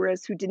the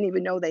virus who didn't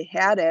even know they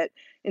had it,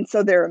 and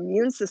so their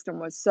immune system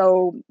was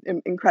so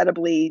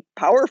incredibly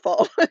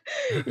powerful.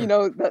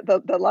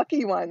 The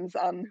lucky ones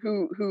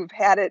who've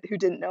had it who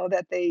didn't know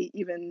that they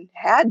even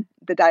had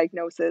the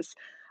diagnosis.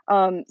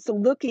 So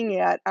looking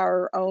at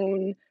our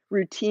own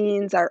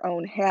routines, our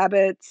own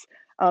habits,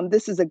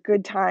 this is a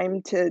good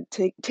time to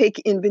take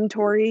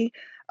inventory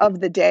of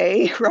the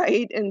day,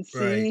 right, and Right.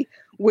 see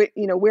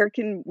where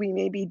can we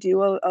maybe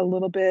do a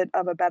little bit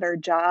of a better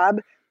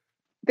job.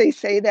 They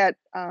say that,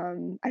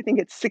 I think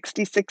it's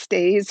 66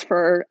 days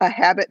for a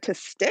habit to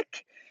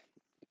stick,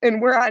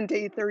 and we're on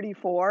day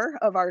 34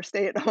 of our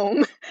stay-at-home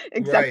Right.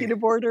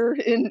 executive order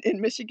in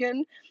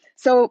Michigan.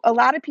 So, a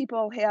lot of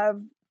people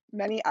have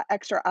many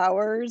extra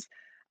hours,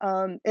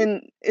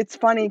 and it's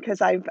funny because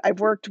 'cause I've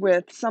worked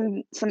with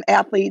some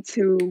athletes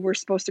who were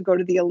supposed to go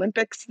to the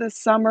Olympics this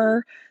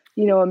summer.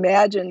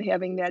 Imagine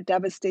having that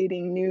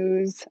devastating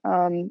news.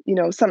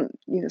 Some,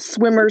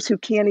 swimmers who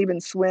can't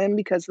even swim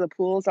because the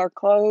pools are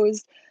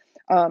closed,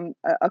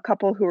 a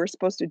couple who were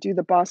supposed to do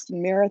the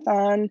Boston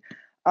Marathon,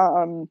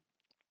 um,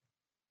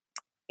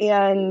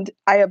 and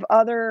I have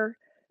other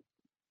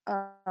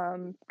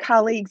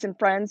colleagues and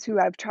friends who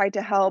I've tried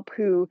to help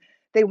who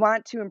they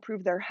want to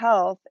improve their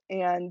health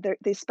and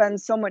they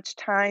spend so much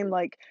time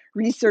like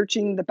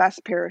researching the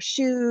best pair of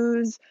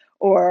shoes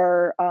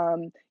or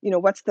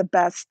what's the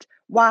best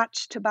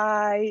watch to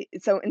buy.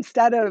 So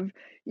instead of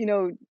you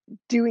know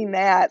doing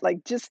that,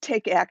 like just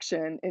take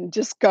action and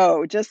just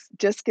go, just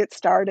get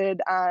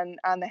started on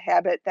the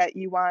habit that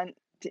you want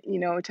to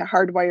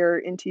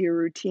hardwire into your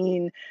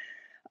routine.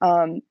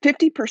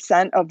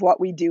 50% of what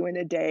we do in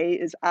a day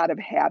is out of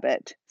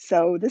habit.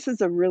 So this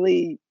is a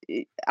really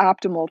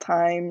optimal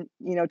time,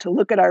 to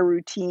look at our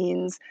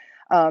routines.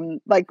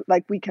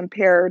 Like we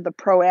compare the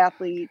pro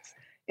athletes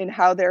and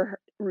how their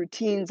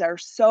routines are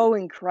so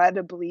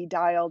incredibly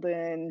dialed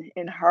in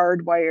and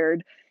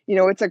hardwired.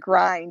 It's a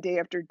grind day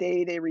after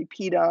day. They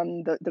repeat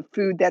them. The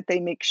food that they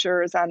make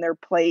sure is on their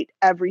plate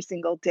every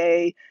single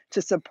day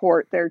to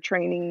support their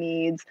training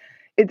needs.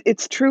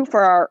 It's true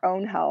for our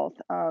own health.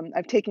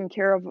 I've taken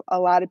care of a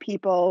lot of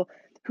people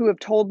who have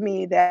told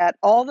me that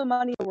all the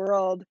money in the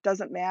world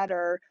doesn't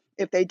matter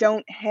if they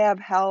don't have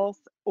health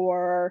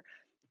or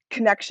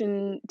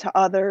connection to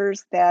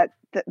others, that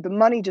the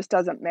money just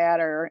doesn't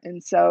matter.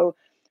 And so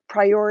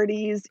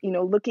priorities,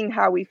 looking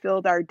how we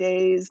filled our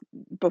days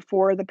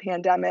before the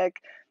pandemic,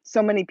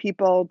 so many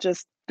people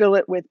just fill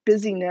it with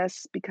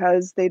busyness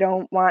because they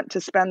don't want to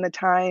spend the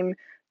time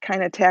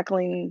kind of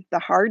tackling the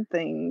hard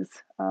things.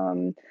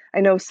 I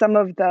know some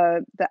of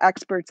the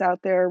experts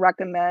out there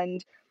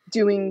recommend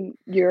doing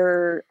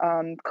your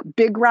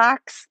big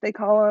rocks, they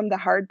call them, the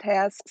hard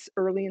tasks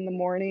early in the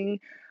morning,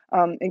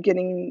 and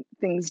getting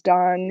things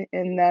done.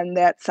 And then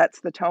that sets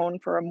the tone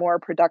for a more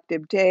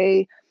productive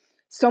day.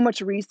 So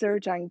much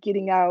research on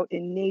getting out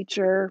in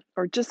nature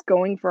or just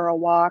going for a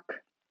walk.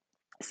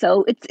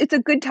 So it's a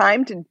good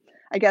time to,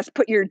 I guess,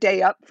 put your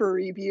day up for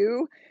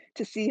review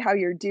to see how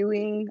you're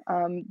doing.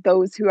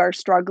 Those who are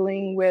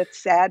struggling with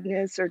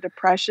sadness or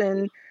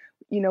depression,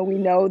 we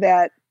know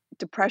that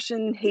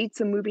depression hates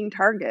a moving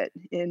target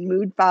and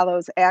mood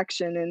follows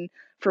action. And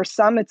for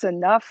some, it's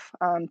enough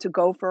to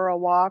go for a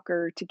walk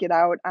or to get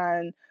out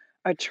on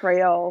a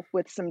trail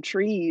with some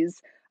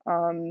trees.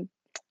 Um,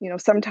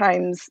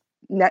 Sometimes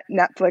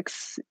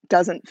Netflix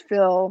doesn't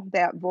fill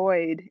that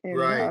void, and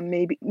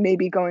Right.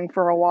 maybe going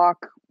for a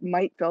walk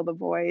might fill the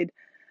void.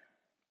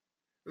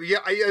 Yeah,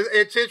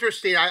 it's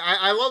interesting.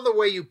 I love the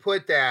way you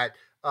put that.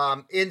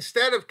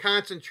 Instead of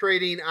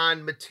concentrating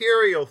on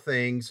material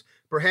things,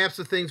 perhaps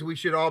the things we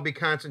should all be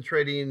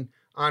concentrating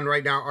on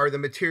right now are the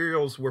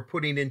materials we're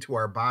putting into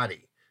our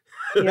body.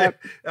 Yep.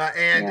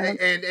 and Yeah.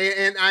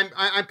 and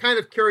I'm kind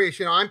of curious.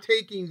 I'm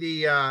taking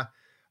the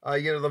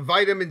The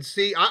vitamin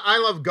C. I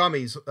love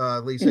gummies,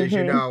 Lisa, as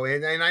you Hmm. know,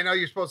 and I know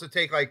you're supposed to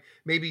take like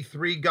maybe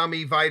 3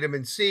 gummy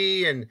vitamin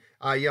C and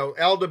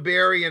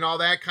elderberry and all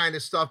that kind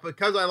of stuff.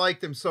 Because I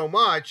like them so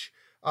much,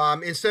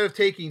 instead of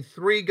taking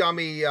 3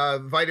 gummy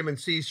vitamin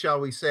C, shall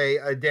we say,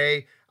 a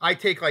day, I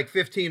take like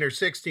 15 or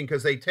 16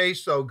 because they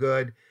taste so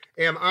good.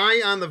 Am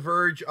I on the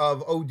verge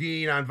of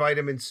ODing on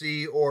vitamin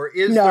C, or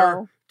is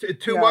there No,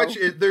 too much?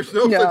 no, There's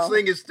no such no,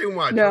 thing as too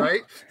much, no,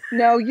 right?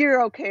 no,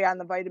 you're okay on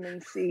the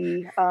vitamin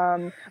C.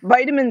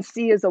 Vitamin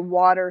C is a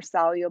water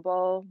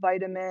soluble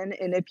vitamin,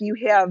 and if you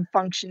have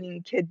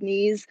functioning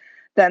kidneys,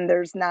 then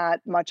there's not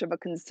much of a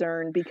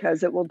concern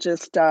because it will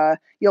just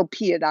you'll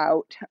pee it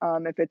out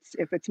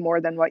if it's more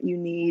than what you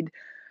need.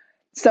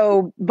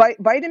 So,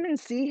 vitamin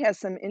C has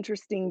some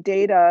interesting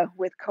data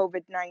with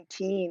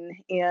COVID-19,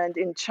 and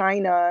in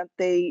China,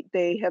 they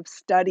have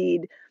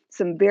studied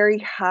some very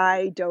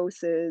high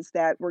doses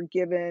that were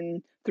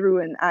given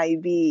through an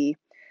IV.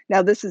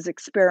 Now, this is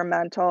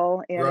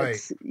experimental, and Right.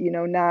 it's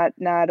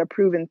not a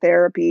proven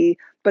therapy,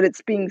 but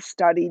it's being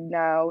studied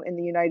now in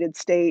the United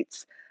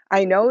States.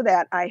 I know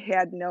that I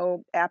had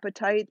no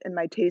appetite, and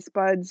my taste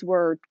buds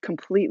were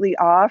completely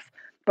off,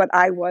 but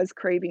I was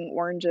craving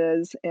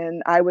oranges,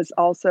 and I was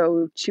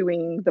also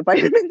chewing the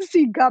vitamin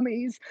C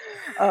gummies.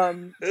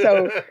 Um,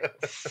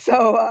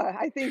 so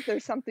I think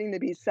there's something to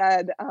be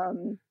said.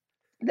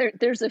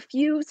 There's a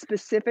few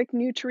specific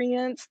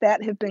nutrients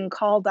that have been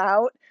called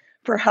out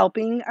for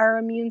helping our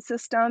immune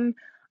system.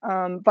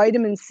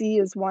 Vitamin C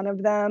is one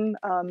of them,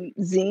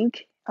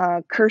 zinc,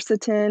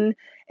 quercetin,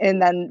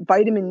 and then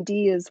vitamin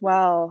D as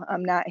well.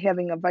 Not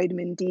having a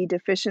vitamin D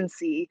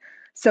deficiency.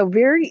 So,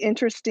 very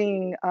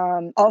interesting.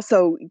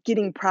 Also,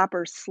 getting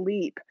proper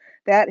sleep.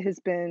 That has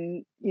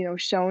been,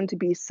 shown to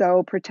be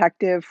so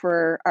protective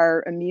for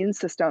our immune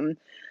system.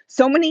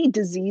 So many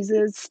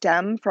diseases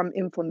stem from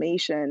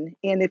inflammation.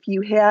 And if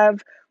you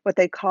have what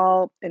they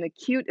call an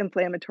acute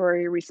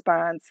inflammatory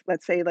response,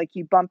 let's say like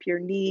you bump your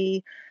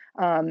knee,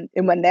 and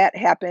when that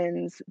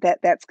happens,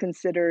 that's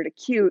considered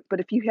acute. But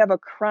if you have a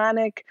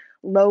chronic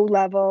low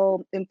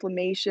level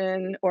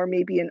inflammation or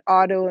maybe an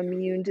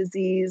autoimmune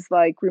disease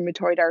like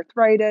rheumatoid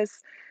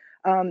arthritis,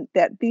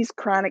 that these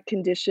chronic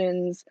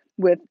conditions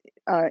with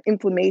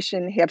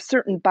inflammation have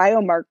certain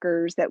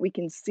biomarkers that we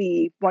can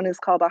see. One is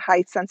called a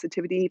high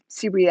sensitivity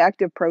C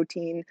reactive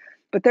protein,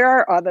 but there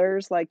are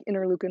others like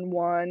interleukin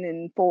 1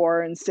 and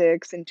 4 and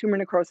 6 and tumor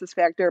necrosis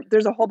factor.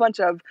 There's a whole bunch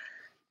of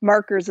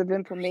markers of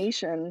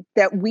inflammation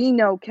that we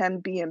know can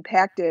be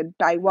impacted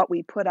by what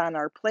we put on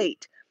our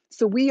plate.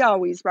 So we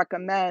always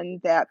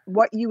recommend that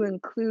what you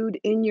include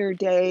in your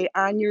day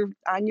on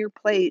your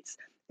plates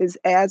is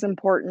as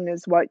important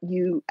as what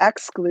you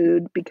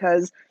exclude,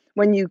 because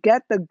when you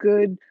get the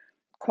good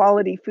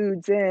quality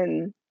foods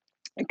in,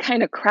 it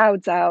kind of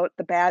crowds out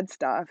the bad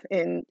stuff.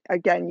 And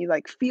again, you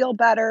like feel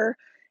better.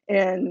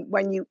 And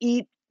when you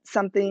eat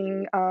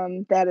something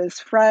that is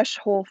fresh,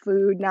 whole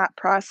food, not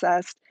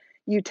processed,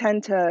 you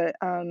tend to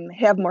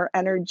have more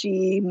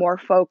energy, more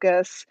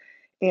focus,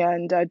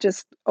 and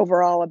just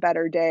overall a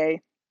better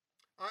day.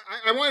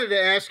 I wanted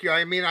to ask you.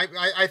 I mean,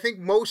 I think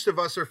most of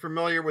us are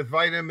familiar with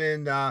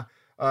vitamin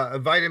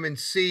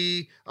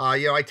C.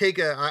 I take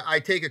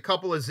a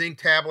couple of zinc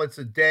tablets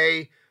a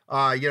day.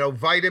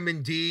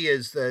 Vitamin D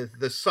is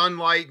the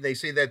sunlight. They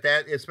say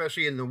that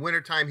especially in the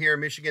wintertime here in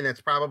Michigan,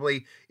 that's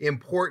probably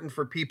important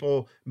for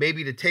people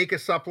maybe to take a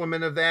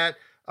supplement of that.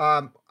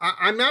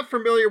 I'm not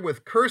familiar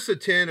with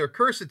quercetin or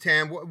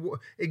quercetin.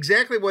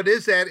 Exactly what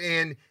is that?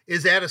 And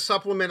is that a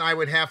supplement I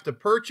would have to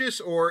purchase,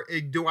 or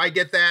do I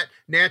get that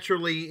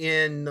naturally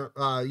in,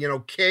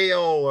 kale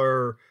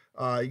or,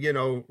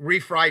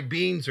 refried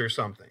beans or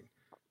something?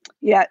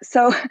 Yeah,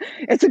 so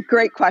it's a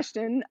great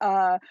question.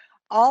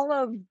 All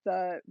of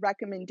the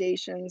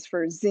recommendations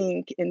for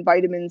zinc and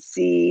vitamin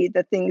C,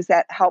 the things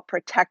that help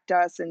protect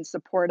us and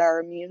support our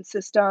immune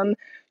system,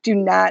 do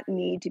not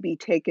need to be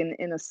taken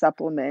in a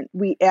supplement.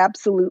 We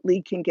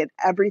absolutely can get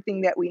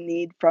everything that we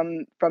need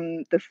from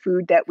the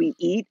food that we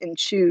eat and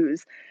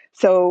choose.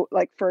 So,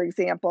 like for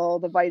example,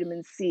 the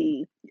vitamin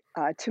C,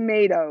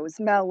 tomatoes,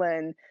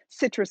 melon,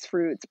 citrus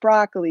fruits,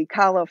 broccoli,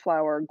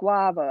 cauliflower,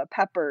 guava,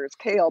 peppers,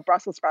 kale,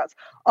 Brussels sprouts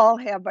all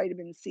have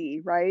vitamin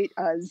C, right?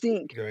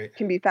 Zinc Right.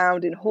 can be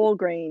found in whole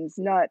grains,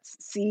 nuts,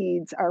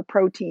 seeds, our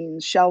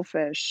proteins,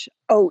 shellfish,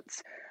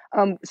 oats.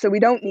 So we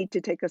don't need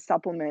to take a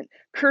supplement.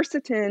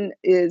 Quercetin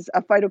is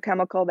a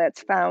phytochemical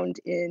that's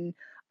found in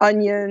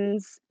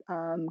onions,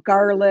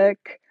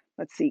 garlic,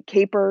 let's see,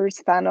 capers,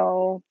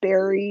 fennel,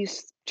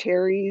 berries,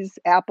 cherries,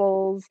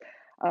 apples,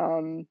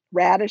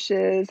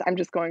 radishes. I'm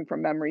just going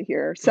from memory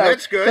here. Well, So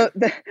that's good.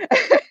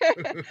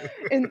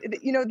 and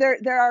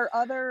there are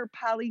other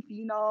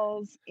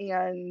polyphenols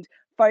and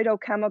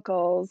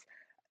phytochemicals.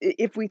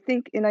 If we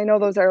think, and I know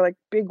those are like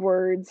big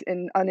words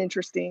and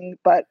uninteresting,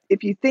 but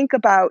if you think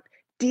about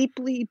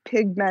deeply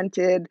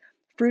pigmented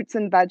fruits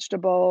and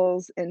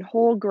vegetables and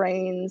whole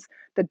grains,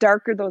 the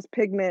darker those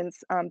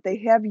pigments, they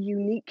have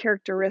unique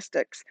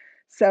characteristics.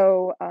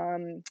 So,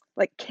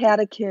 like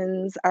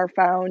catechins are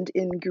found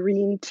in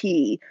green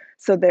tea.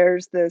 So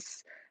there's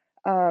this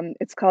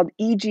It's called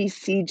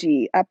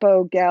EGCG,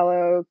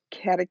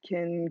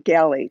 epogallocatechin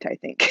gallate, I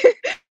think.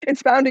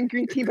 It's found in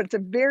green tea, but it's a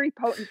very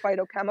potent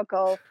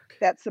phytochemical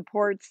that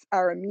supports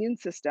our immune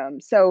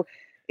system. So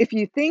if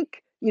you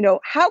think,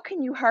 how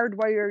can you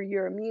hardwire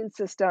your immune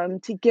system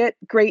to get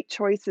great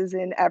choices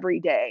in every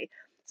day?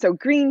 So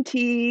green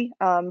tea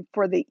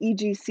for the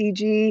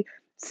EGCG,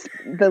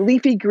 the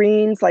leafy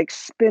greens like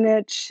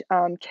spinach,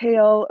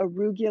 kale,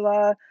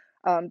 arugula,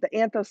 the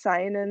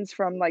anthocyanins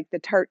from like the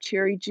tart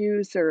cherry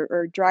juice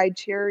or dried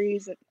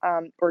cherries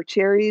or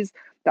cherries,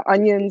 the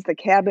onions, the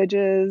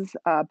cabbages,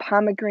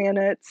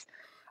 pomegranates.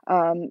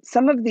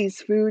 Some of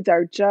these foods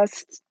are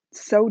just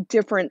so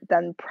different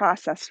than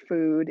processed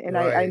food. And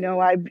I Right.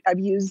 know I've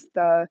used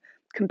the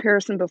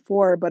comparison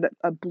before, but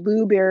a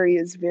blueberry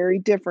is very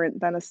different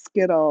than a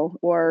Skittle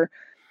or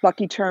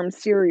Lucky Charms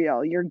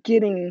cereal. You're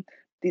getting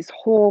these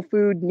whole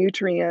food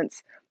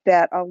nutrients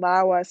that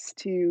allow us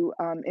to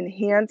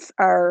enhance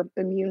our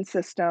immune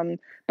system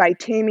by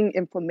taming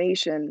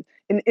inflammation.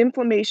 And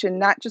inflammation,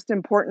 not just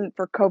important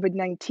for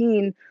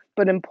COVID-19,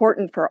 but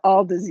important for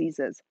all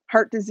diseases,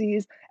 heart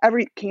disease,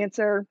 every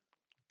cancer,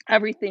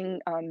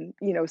 everything,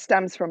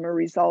 stems from a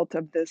result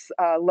of this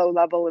low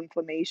level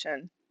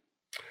inflammation.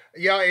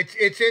 Yeah,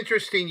 it's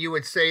interesting you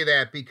would say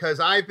that because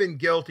I've been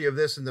guilty of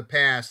this in the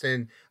past,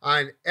 and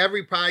on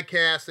every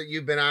podcast that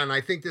you've been on,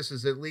 I think this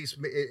is at least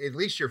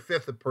your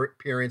fifth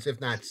appearance, if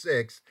not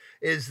sixth,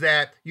 is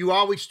that you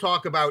always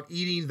talk about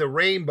eating the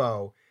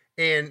rainbow,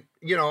 and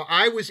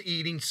I was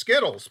eating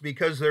Skittles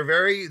because they're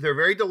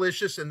very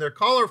delicious and they're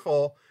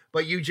colorful,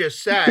 but you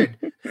just said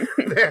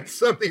that's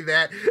something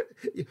that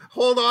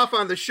hold off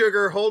on the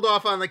sugar, hold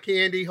off on the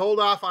candy, hold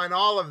off on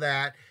all of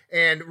that,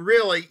 and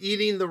really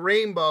eating the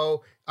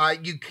rainbow,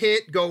 you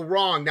can't go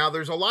wrong. Now,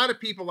 there's a lot of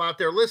people out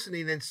there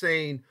listening and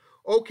saying,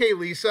 "Okay,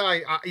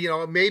 Lisa,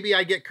 maybe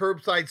I get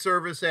curbside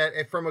service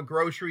from a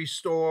grocery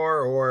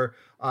store, or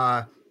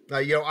I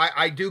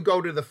do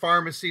go to the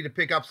pharmacy to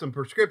pick up some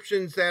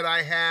prescriptions that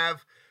I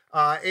have."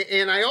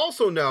 And I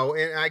also know,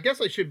 and I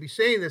guess I should be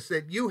saying this,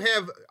 that you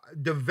have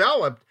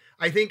developed,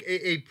 I think,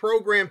 a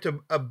program to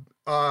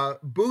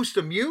boost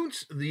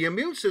the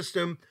immune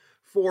system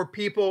for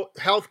people,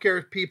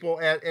 healthcare people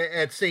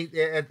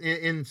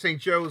in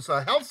St. Joe's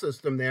health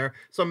system there,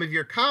 some of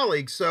your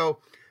colleagues. So,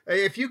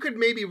 if you could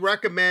maybe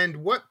recommend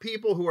what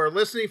people who are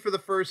listening for the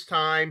first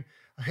time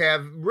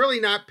have really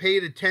not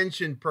paid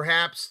attention,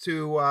 perhaps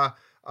to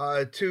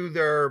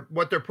their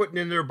what they're putting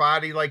in their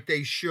body like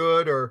they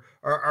should, or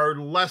are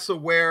less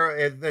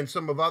aware than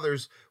some of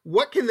others,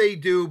 what can they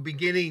do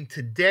beginning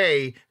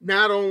today,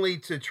 not only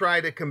to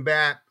try to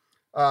combat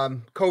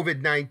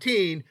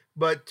COVID-19,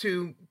 but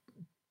to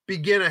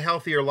begin a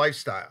healthier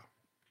lifestyle?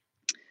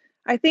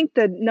 I think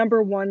the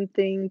number one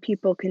thing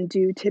people can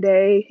do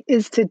today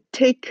is to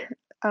take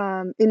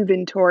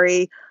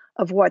inventory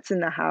of what's in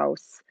the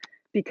house.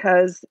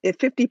 Because if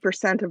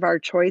 50% of our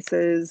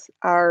choices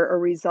are a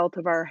result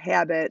of our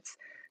habits,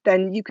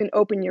 then you can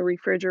open your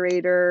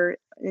refrigerator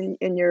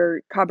in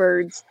your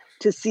cupboards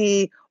to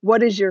see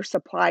what is your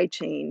supply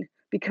chain.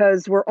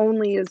 Because we're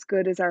only as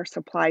good as our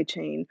supply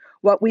chain.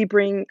 What we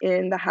bring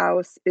in the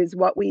house is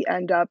what we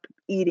end up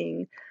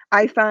eating.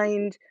 I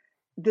find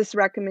this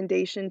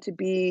recommendation to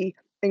be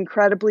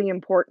incredibly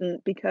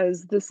important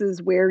because this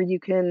is where you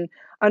can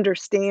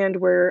understand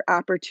where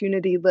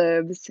opportunity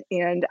lives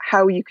and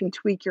how you can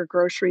tweak your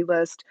grocery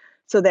list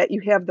so that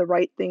you have the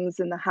right things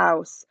in the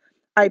house.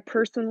 I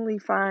personally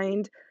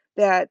find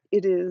that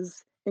it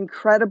is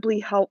incredibly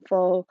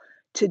helpful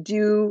to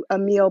do a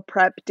meal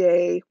prep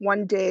day,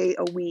 one day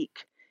a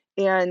week.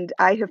 And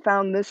I have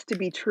found this to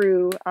be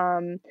true.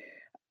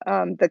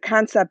 The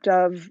concept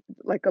of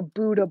like a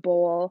Buddha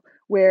bowl,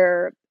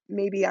 where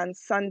maybe on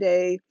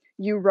Sunday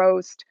you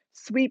roast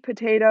sweet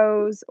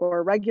potatoes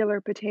or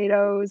regular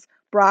potatoes,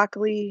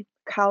 broccoli,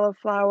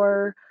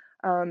 cauliflower,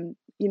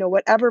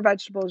 whatever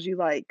vegetables you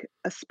like.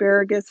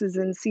 Asparagus is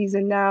in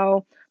season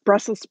now,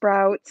 Brussels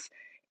sprouts,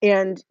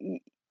 and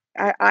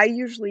I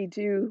usually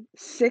do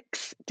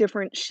 6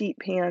 different sheet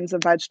pans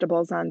of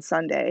vegetables on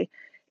Sunday.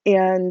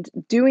 And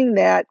doing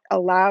that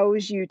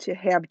allows you to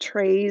have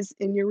trays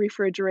in your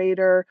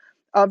refrigerator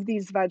of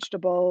these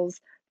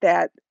vegetables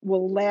that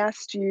will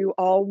last you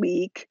all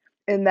week.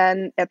 And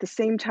then at the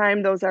same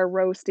time those are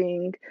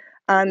roasting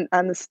on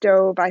the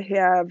stove, I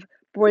have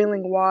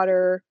boiling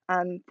water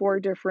on 4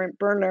 different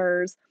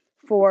burners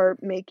for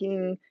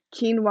making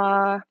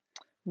quinoa,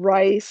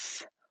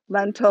 rice,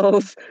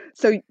 lentils.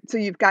 So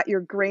you've got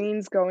your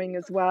grains going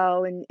as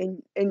well, and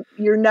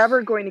you're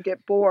never going to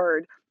get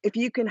bored. If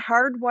you can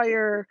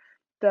hardwire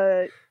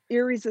the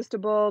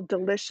irresistible,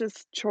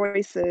 delicious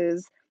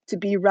choices to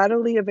be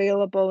readily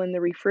available in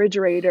the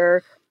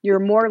refrigerator, you're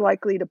more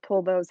likely to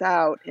pull those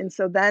out. And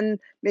so then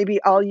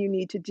maybe all you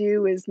need to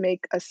do is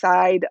make a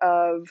side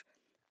of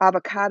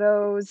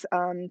avocados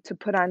to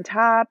put on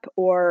top,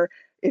 or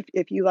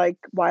if you like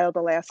wild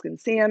Alaskan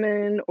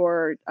salmon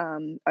or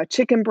a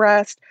chicken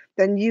breast,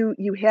 then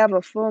you have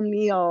a full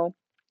meal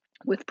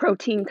with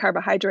protein,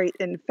 carbohydrate,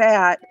 and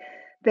fat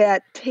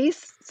that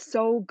tastes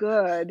so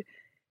good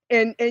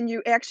And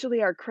you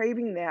actually are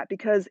craving that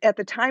because at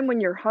the time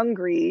when you're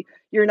hungry,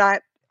 you're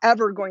not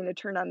ever going to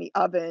turn on the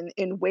oven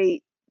and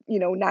wait,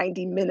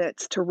 90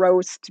 minutes to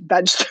roast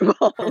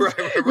vegetables. Right,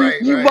 right, You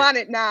right, you right. want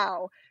it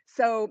now.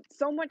 So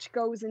much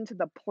goes into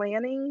the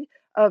planning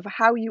of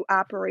how you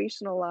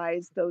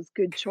operationalize those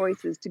good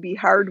choices to be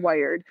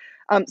hardwired.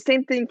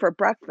 Same thing for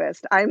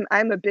breakfast. I'm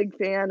a big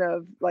fan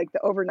of like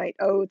the overnight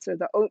oats or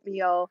the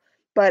oatmeal,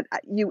 but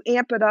you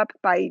amp it up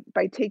by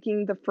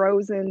taking the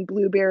frozen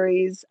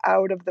blueberries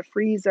out of the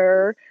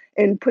freezer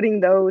and putting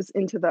those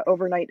into the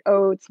overnight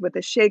oats with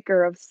a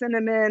shaker of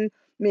cinnamon,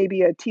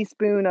 maybe a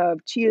teaspoon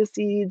of chia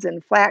seeds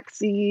and flax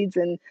seeds,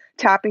 and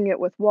topping it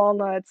with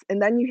walnuts,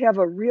 and then you have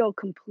a real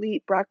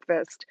complete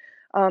breakfast.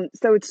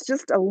 So it's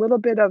just a little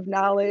bit of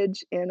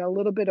knowledge and a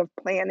little bit of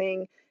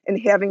planning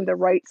and having the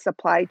right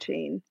supply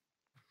chain.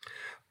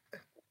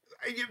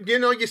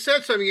 You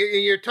said something.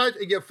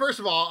 You're first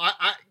of all,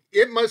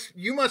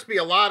 you must be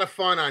a lot of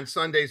fun on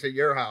Sundays at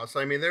your house.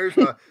 I mean, there's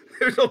a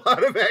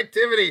lot of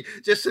activity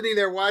just sitting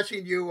there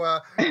watching you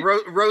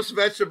roast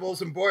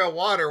vegetables and boil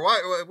water.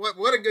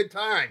 What a good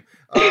time.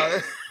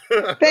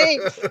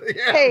 Thanks.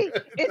 Yeah. Hey,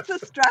 it's a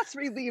stress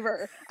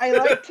reliever. I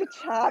like to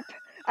chop.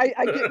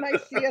 I get my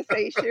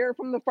CSA share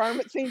from the farm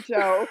at St.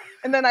 Joe,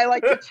 and then I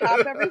like to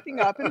chop everything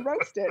up and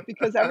roast it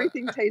because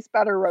everything tastes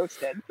better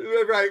roasted.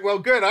 Right. Well,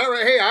 good. All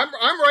right. Hey,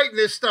 I'm writing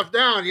this stuff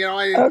down.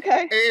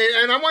 Okay,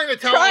 And I'm going to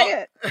tell try all,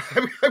 it.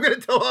 I'm going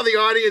to tell all the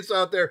audience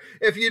out there,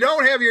 if you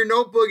don't have your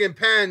notebook and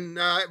pen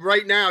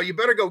right now, you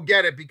better go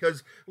get it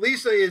because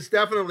Lisa is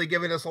definitely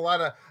giving us a lot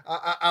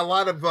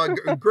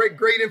of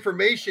great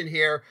information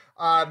here.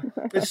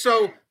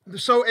 So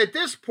at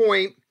this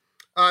point,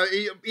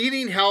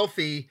 eating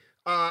healthy.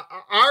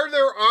 Are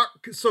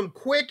some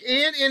quick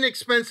and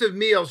inexpensive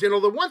meals?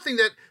 The one thing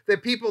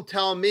that people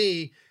tell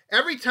me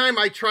every time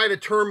I try to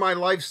turn my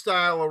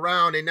lifestyle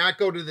around and not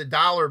go to the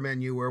dollar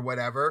menu or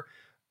whatever,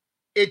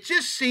 it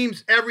just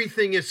seems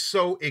everything is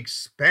so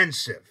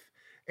expensive,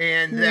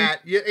 and Mm,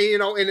 that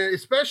and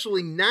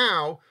especially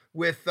now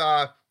with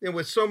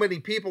with so many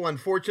people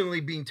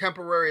unfortunately being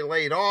temporarily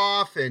laid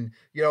off, and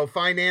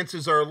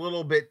finances are a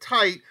little bit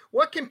tight.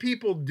 What can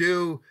people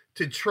do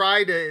to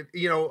try to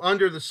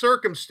under the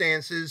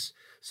circumstances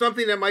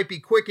something that might be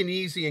quick and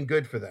easy and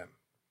good for them?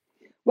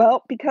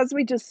 well, because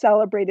we just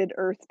celebrated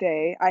Earth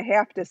Day, I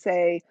have to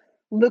say,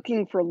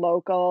 looking for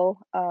local,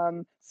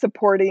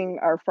 supporting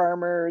our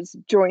farmers,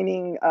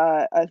 joining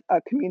a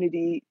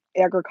community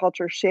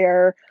agriculture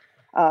share,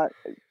 uh,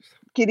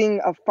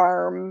 getting a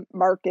farm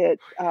market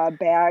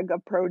bag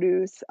of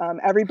produce.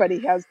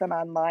 Everybody has them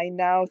online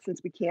now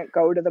since we can't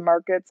go to the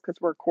markets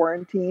because we're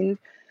quarantined.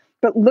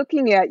 But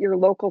looking at your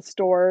local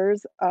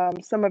stores,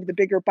 some of the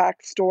bigger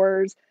box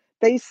stores,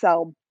 they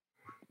sell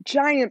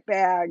giant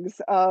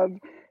bags of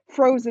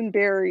frozen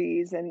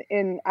berries,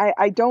 and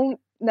I don't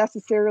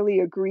necessarily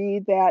agree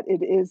that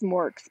it is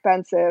more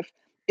expensive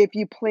if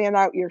you plan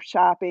out your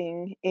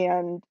shopping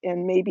and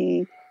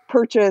maybe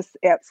purchase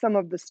at some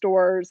of the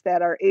stores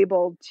that are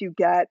able to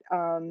get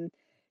some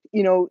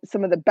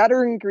of the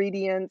better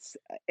ingredients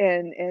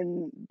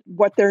and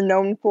what they're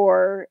known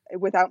for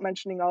without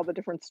mentioning all the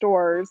different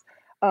stores,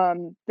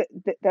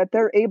 that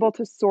they're able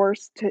to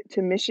source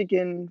to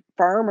Michigan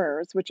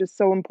farmers, which is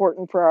so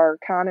important for our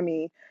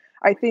economy.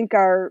 I think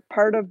our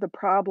part of the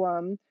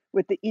problem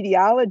with the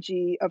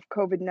etiology of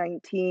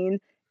COVID-19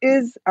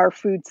 is our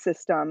food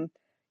system.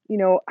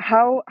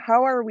 How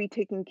are we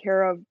taking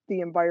care of the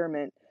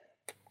environment?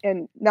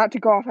 And not to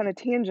go off on a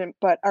tangent,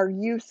 but our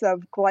use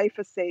of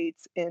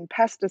glyphosates and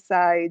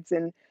pesticides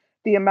and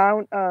the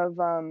amount of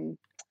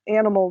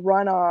animal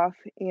runoff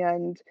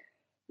and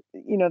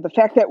the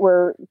fact that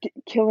we're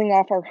killing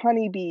off our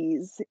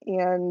honeybees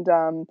and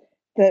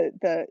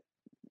the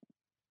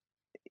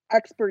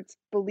experts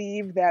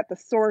believe that the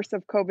source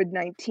of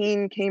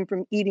COVID-19 came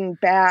from eating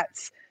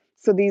bats.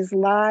 So these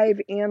live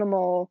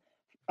animal,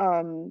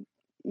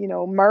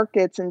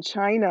 markets in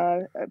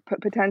China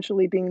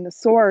potentially being the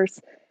source.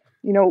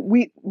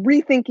 We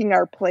rethinking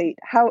our plate.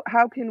 How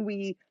can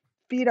we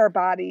feed our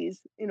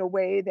bodies in a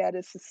way that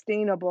is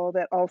sustainable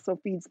that also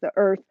feeds the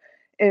earth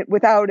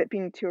without it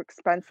being too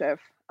expensive?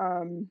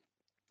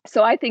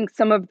 So I think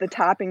some of the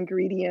top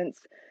ingredients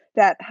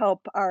that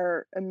help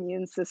our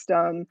immune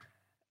system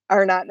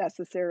are not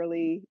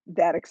necessarily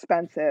that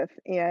expensive,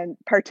 and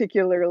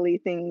particularly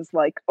things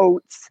like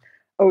oats.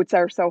 Oats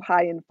are so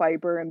high in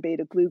fiber and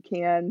beta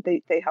glucan.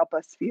 They help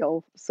us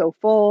feel so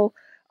full.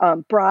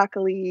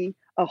 Broccoli,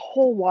 a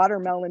whole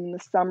watermelon in the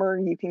summer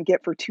you can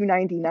get for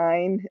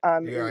 $2.99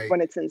 Yeah, right.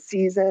 when it's in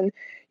season.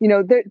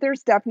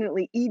 There's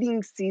definitely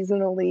eating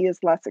seasonally is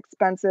less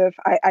expensive.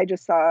 I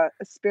just saw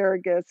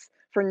asparagus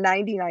for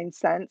 99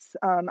 cents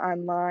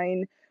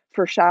online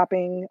for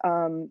shopping.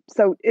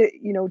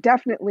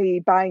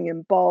 Definitely buying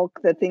in bulk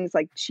the things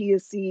like chia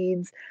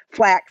seeds,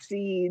 flax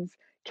seeds,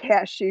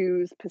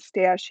 cashews,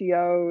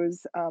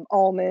 pistachios,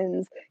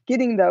 almonds,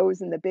 getting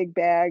those in the big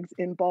bags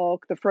in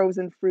bulk, the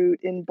frozen fruit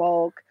in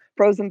bulk.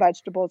 Frozen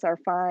vegetables are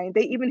fine.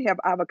 They even have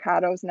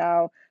avocados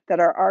now that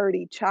are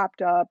already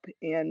chopped up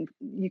and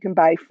you can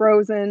buy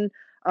frozen.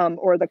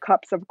 or the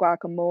cups of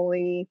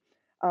guacamole.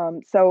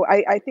 So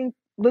I think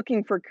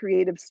looking for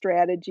creative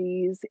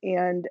strategies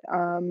and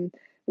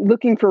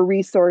looking for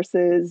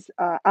resources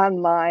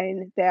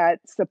online that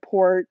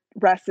support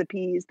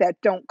recipes that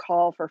don't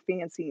call for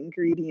fancy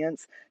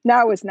ingredients.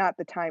 Now is not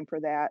the time for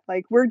that.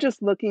 Like, we're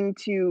just looking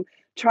to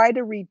try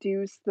to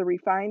reduce the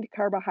refined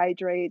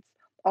carbohydrates,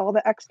 all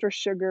the extra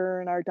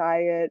sugar in our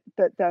diet,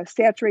 the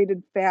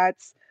saturated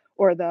fats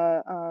or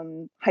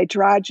the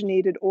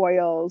hydrogenated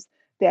oils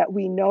that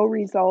we know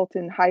result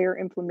in higher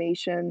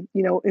inflammation,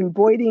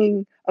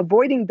 avoiding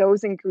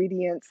those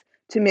ingredients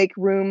to make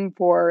room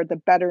for the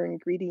better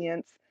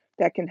ingredients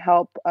that can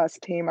help us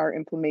tame our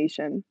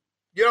inflammation.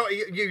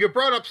 You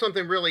brought up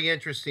something really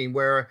interesting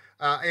where,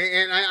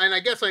 and I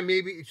guess I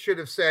maybe should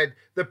have said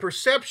the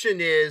perception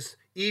is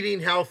eating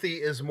healthy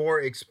is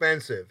more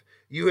expensive.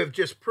 You have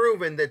just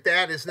proven that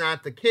that is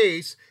not the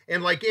case.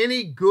 And like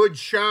any good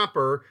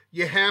shopper,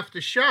 you have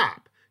to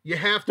shop. You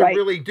have to Right.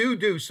 really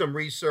do some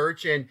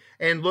research and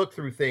look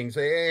through things.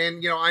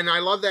 And and I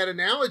love that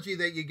analogy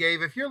that you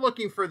gave. If you're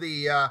looking for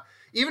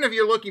even if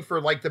you're looking for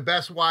like the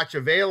best watch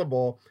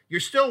available, you're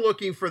still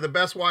looking for the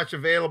best watch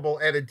available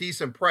at a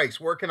decent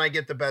price. Where can I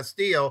get the best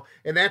deal?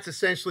 And that's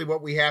essentially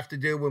what we have to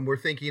do when we're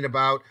thinking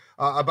about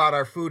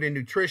our food and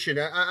nutrition.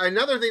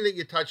 Another thing that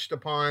you touched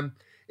upon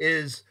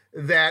is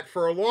that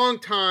for a long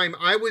time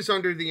I was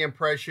under the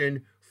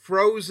impression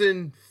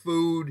frozen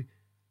food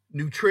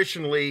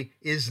nutritionally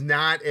is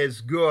not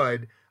as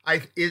good.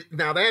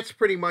 Now that's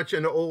pretty much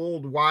an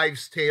old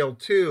wives' tale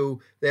too.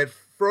 That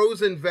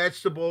frozen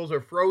vegetables or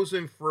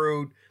frozen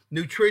fruit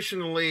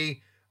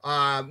nutritionally,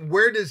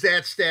 where does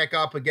that stack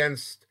up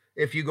against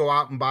if you go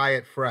out and buy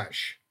it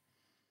fresh?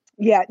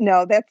 Yeah,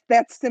 no,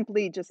 that's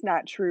simply just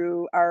not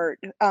true. Our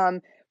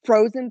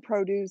frozen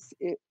produce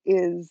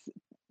is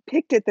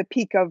picked at the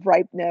peak of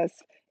ripeness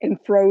and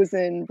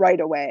frozen right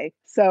away.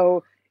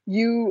 So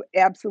you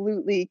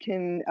absolutely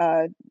can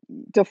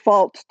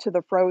default to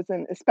the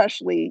frozen,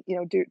 especially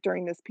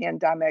during this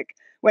pandemic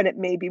when it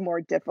may be more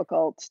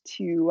difficult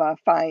to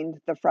find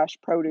the fresh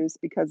produce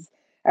because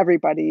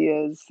everybody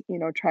is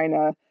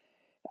trying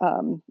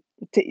um,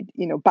 to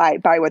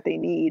buy what they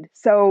need.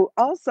 So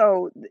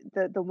also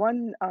the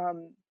one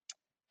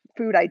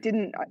food I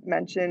didn't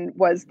mention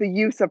was the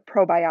use of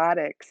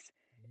probiotics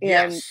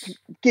and Yes.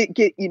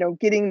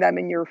 getting them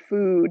in your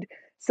food.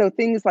 So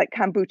things like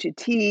kombucha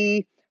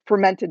tea,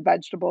 fermented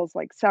vegetables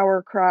like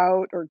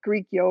sauerkraut or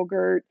Greek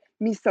yogurt,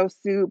 miso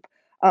soup.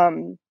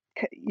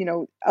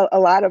 A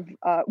lot of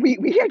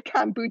we had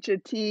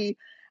kombucha tea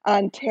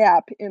on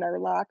tap in our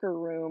locker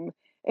room.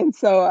 And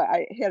so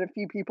I had a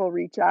few people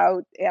reach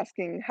out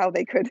asking how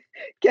they could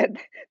get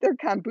their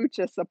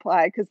kombucha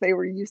supply because they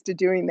were used to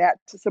doing that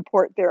to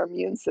support their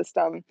immune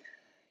system.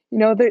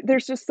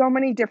 There's just so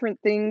many different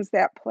things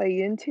that play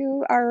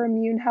into our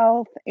immune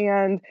health,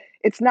 and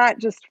it's not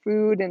just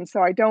food. And so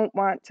I don't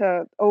want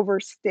to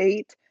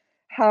overstate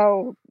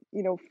how,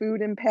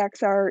 food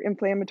impacts our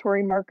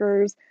inflammatory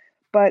markers,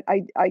 but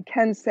I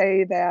can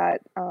say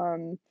that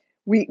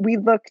we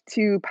look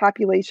to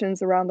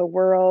populations around the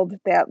world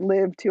that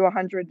live to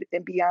 100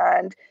 and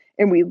beyond,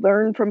 and we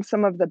learn from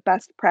some of the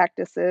best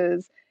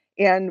practices.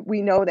 And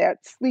we know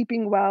that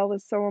sleeping well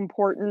is so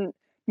important,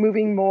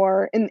 moving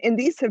more, and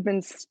these have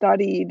been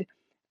studied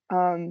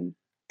um,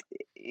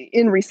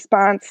 in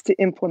response to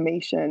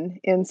inflammation.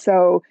 And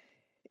so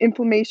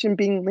inflammation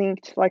being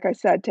linked, like I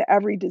said, to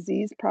every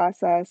disease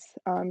process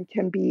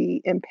can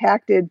be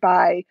impacted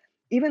by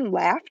even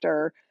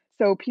laughter.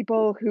 So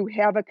people who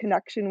have a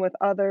connection with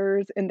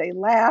others and they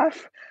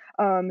laugh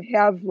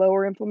have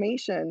lower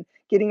inflammation.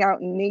 Getting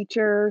out in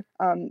nature,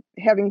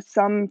 having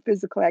some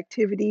physical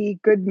activity,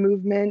 good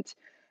movement,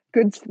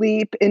 good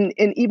sleep, and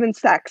even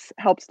sex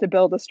helps to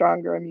build a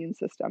stronger immune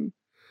system.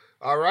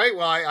 All right.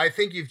 Well, I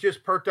think you've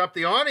just perked up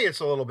the audience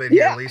a little bit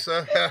here, Yeah.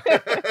 Lisa.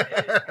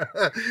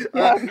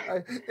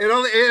 Yeah.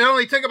 It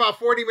only took about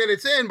 40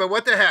 minutes in, but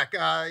what the heck?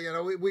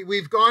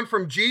 We've gone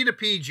from G to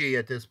PG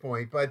at this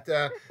point. But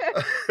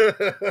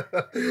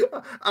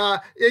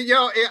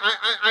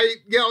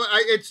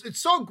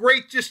it's so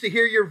great just to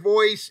hear your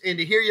voice and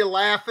to hear you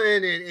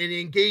laughing and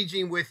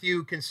engaging with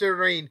you,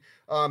 considering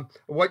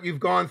what you've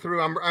gone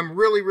through. I'm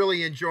really,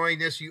 really enjoying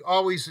this. You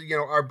always,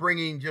 are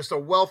bringing just a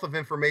wealth of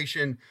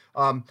information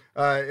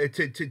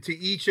to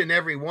each and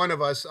every one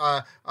of us.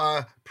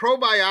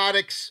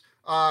 Probiotics.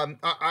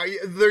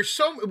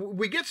 There's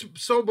we get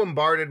so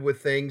bombarded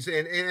with things,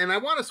 and I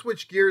want to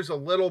switch gears a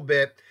little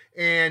bit.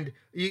 And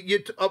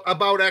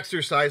about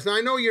exercise. Now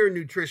I know you're a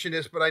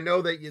nutritionist, but I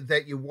know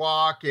that you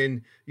walk,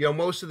 and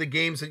most of the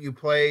games that you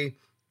play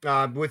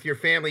with your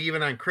family,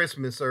 even on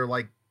Christmas, are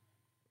like,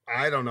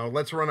 I don't know.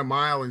 Let's run a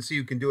mile and see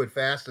who can do it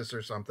fastest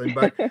or something.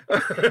 But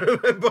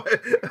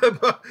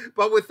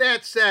but with that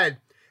said,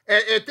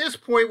 at this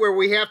point where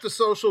we have to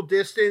social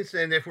distance,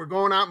 and if we're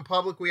going out in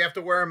public, we have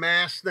to wear a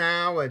mask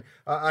now, and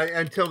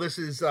until this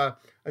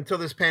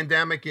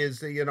pandemic is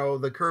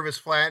the curve is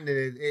flattened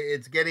and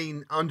it's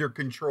getting under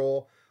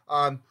control.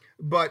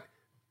 But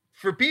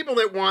for people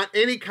that want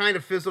any kind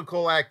of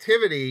physical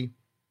activity,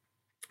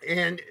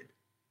 and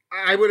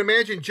I would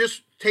imagine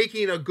just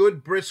taking a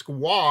good brisk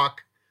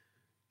walk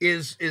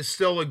is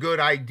still a good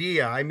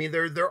idea. I mean,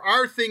 there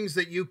are things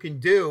that you can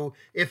do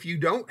if you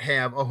don't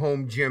have a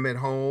home gym at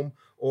home,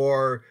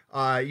 or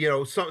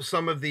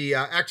some of the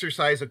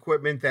exercise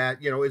equipment that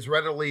is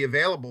readily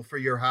available for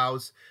your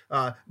house.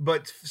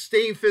 But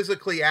staying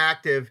physically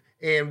active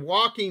and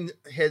walking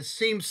has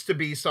seems to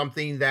be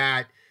something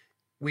that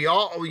we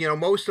all,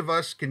 most of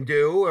us can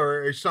do,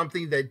 or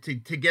something that to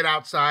get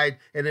outside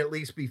and at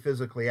least be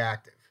physically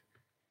active.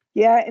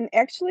 Yeah, and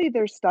actually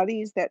there's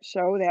studies that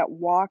show that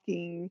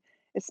walking,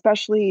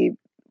 especially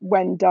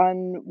when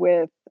done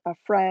with a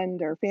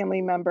friend or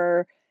family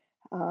member,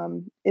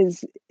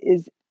 is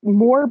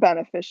more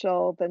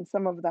beneficial than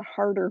some of the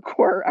harder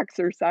core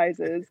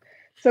exercises.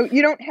 So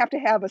you don't have to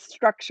have a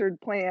structured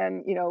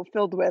plan,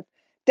 filled with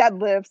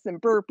deadlifts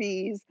and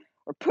burpees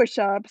or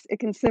push-ups. It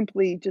can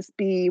simply just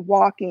be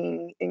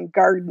walking and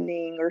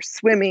gardening or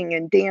swimming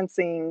and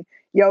dancing,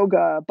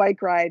 yoga,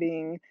 bike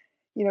riding.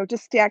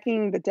 Just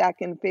stacking the deck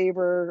in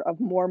favor of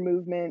more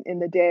movement in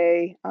the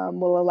day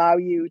will allow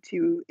you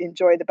to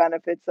enjoy the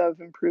benefits of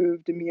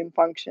improved immune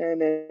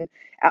function and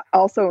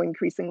also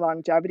increasing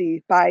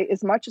longevity by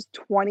as much as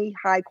 20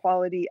 high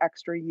quality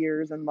extra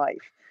years in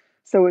life.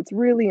 So it's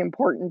really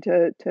important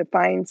to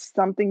find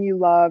something you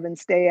love and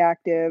stay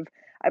active.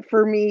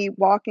 For me,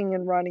 walking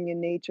and running in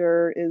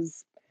nature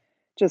is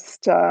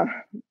just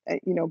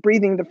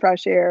breathing the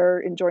fresh air,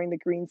 enjoying the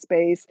green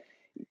space.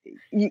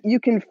 You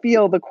can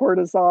feel the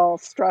cortisol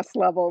stress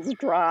levels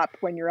drop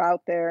when you're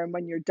out there, and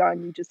when you're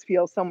done, you just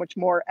feel so much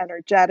more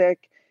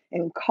energetic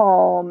and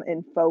calm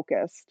and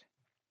focused.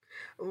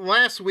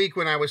 Last week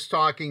when I was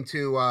talking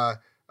to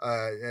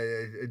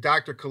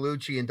Dr.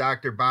 Colucci and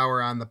Dr.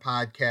 Bauer on the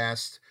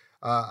podcast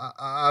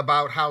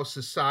about how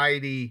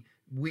society,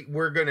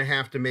 we're going to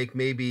have to make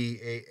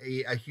maybe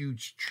a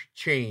huge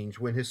change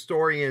when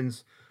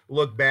historians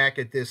look back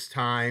at this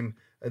time,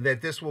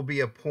 that this will be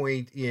a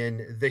point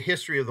in the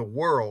history of the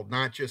world,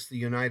 not just the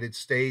United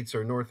States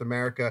or North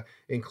America,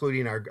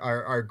 including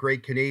our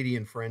great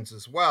Canadian friends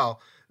as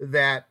well,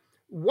 that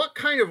what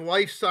kind of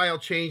lifestyle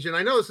change, and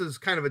I know this is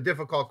kind of a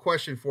difficult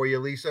question for you,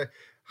 Lisa,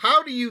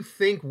 how do you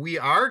think we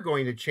are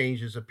going to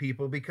change as a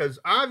people? Because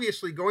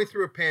obviously going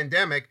through a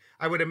pandemic,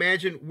 I would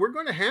imagine we're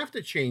going to have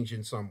to change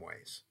in some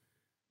ways.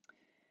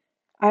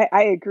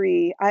 I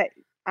agree.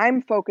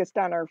 I'm focused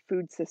on our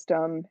food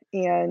system,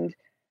 and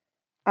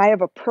I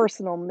have a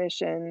personal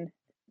mission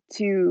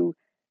to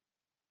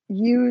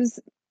use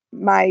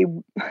my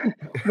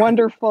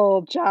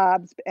wonderful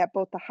jobs at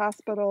both the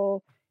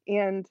hospital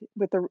and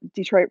with the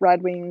Detroit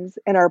Red Wings,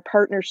 and our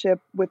partnership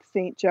with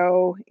St.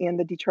 Joe and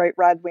the Detroit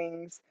Red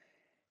Wings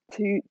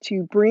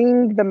to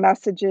bring the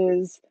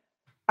messages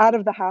out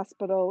of the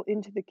hospital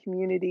into the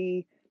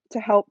community to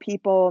help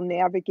people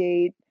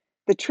navigate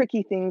the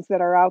tricky things that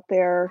are out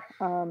there,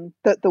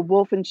 the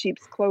wolf in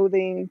sheep's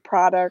clothing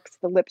products,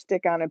 the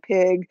lipstick on a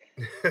pig,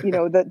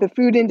 the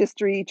food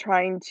industry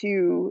trying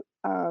to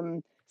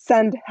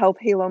send health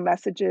halo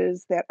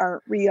messages that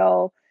aren't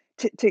real,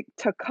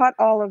 to cut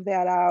all of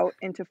that out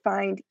and to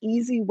find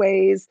easy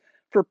ways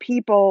for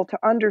people to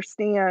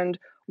understand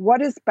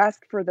what is best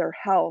for their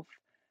health.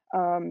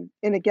 And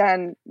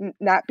again,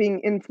 not being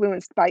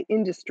influenced by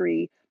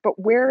industry, but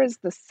where is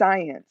the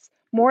science?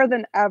 More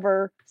than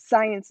ever,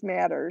 science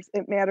matters.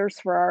 It matters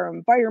for our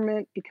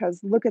environment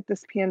because look at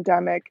this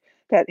pandemic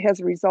that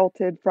has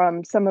resulted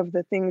from some of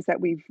the things that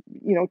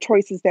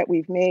choices that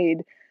we've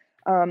made.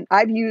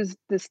 I've used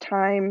this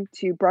time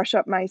to brush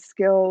up my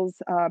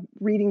skills,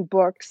 reading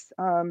books.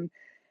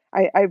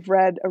 I've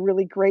read a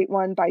really great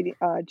one by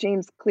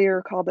James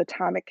Clear called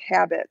Atomic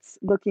Habits,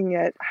 looking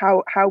at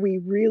how we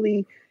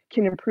really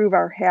can improve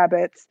our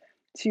habits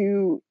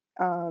to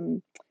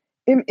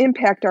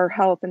impact our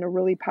health in a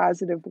really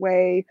positive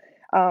way.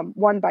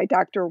 One by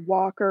Dr.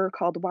 Walker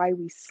called Why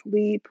We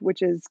Sleep,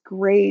 which is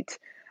great.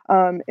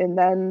 And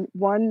then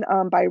one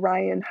by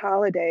Ryan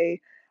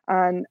Holiday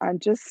on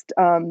just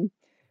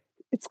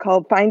it's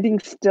called Finding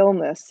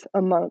Stillness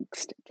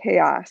Amongst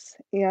Chaos.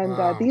 And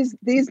Wow.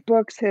 these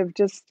books have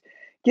just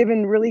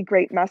given really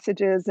great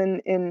messages.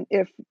 And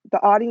if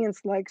the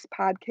audience likes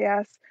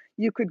podcasts,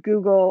 you could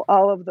Google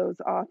all of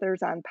those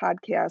authors on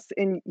podcasts,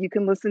 and you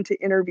can listen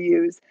to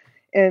interviews,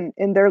 and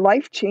they're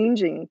life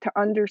changing to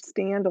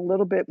understand a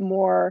little bit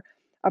more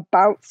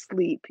about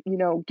sleep.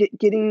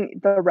 Getting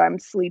the REM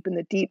sleep and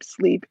the deep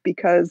sleep,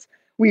 because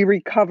we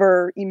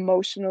recover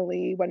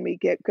emotionally when we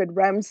get good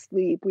REM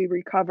sleep. We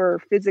recover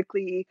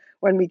physically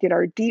when we get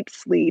our deep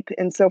sleep.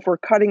 And so if we're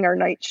cutting our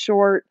night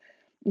short,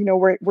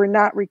 we're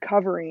not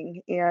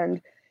recovering.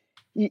 And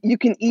you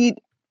can eat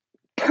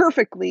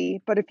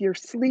perfectly, but if your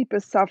sleep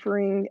is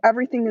suffering,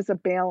 everything is a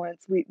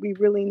balance. We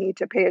really need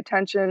to pay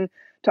attention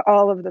to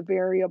all of the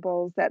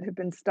variables that have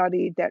been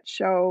studied that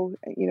show,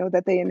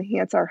 that they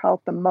enhance our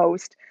health the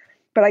most.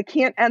 But I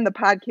can't end the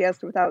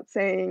podcast without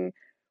saying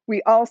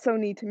we also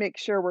need to make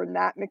sure we're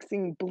not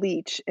mixing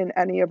bleach in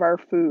any of our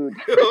food.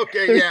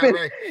 Okay, There's yeah, been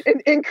right.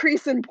 an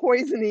increase in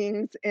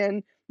poisonings,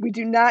 and we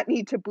do not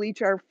need to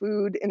bleach our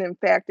food. And in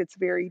fact, it's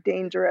very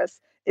dangerous.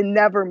 and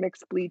never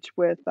mix bleach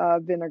with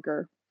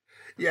vinegar.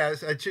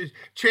 Yes,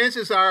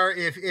 chances are,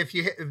 if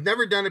you have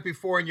never done it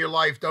before in your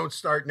life, don't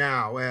start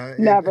now.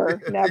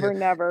 Never, never,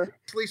 never.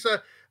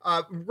 Lisa,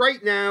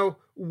 right now,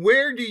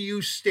 where do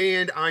you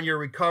stand on your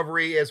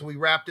recovery as we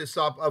wrap this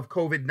up of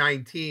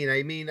COVID-19?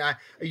 I mean,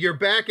 you're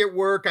back at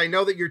work. I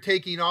know that you're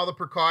taking all the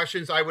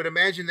precautions. I would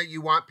imagine that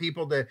you want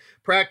people to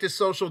practice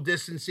social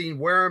distancing,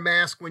 wear a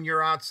mask when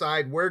you're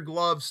outside, wear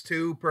gloves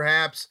too,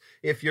 perhaps,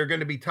 if you're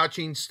going to be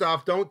touching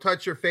stuff. Don't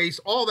touch your face,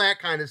 all that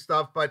kind of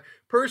stuff. But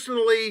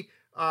personally,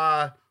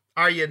 are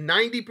you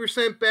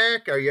 90%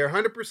 back? Are you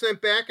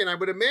 100% back? And I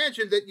would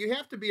imagine that you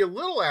have to be a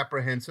little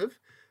apprehensive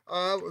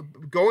uh,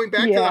 going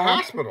back to the Yeah,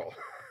 hospital.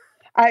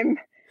 I'm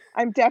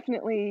I'm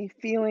definitely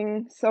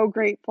feeling so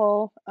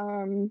grateful.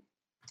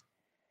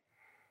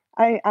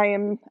 I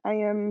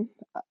am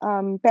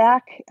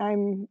back.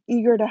 I'm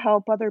eager to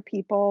help other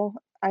people.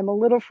 I'm a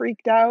little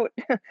freaked out.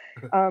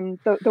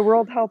 The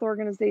World Health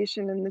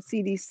Organization and the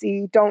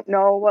CDC don't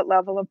know what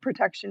level of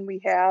protection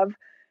we have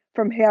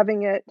from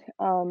having it.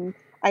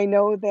 I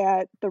know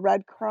that the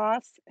Red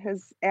Cross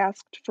has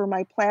asked for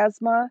my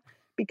plasma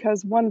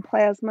because one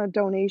plasma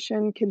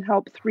donation can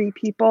help 3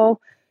 people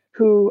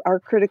who are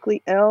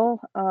critically ill.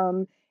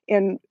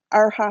 In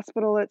our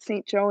hospital at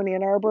St. Joe in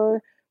Ann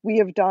Arbor, we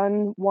have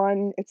done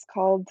one. It's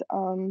called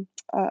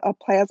a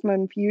plasma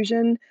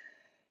infusion.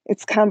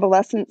 It's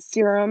convalescent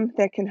serum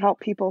that can help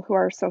people who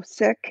are so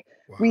sick.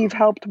 We've Wow.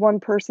 helped one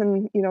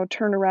person,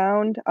 turn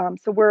around.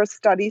 So we're a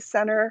study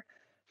center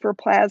for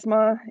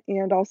plasma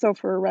and also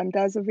for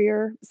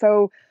remdesivir.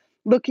 So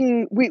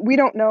we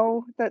don't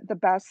know the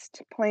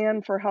best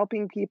plan for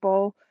helping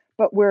people,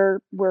 but we're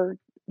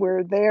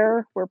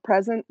there, we're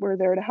present, we're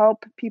there to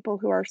help people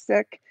who are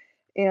sick,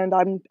 and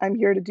I'm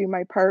here to do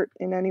my part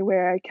in any way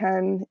I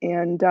can.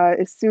 And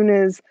as soon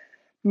as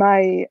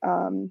my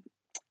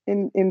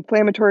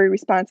inflammatory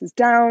response is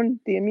down,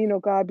 the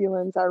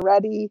immunoglobulins are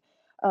ready,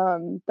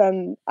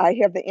 then I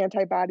have the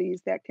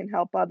antibodies that can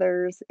help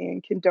others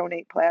and can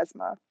donate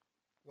plasma.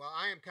 Well,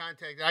 I am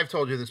contacted. I've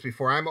told you this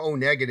before. I'm O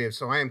negative,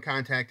 so I am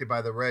contacted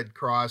by the Red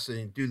Cross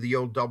and do the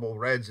old double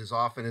reds as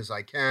often as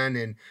I can.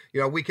 And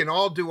we can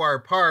all do our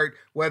part,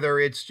 whether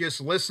it's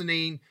just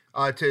listening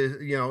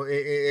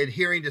to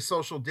adhering to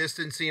social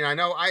distancing. I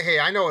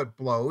know it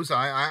blows.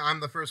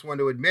 I'm the first one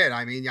to admit.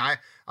 I mean,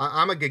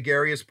 I'm a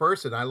gregarious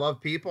person. I love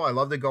people. I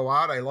love to go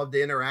out. I love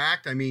to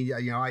interact. I mean,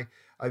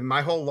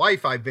 my whole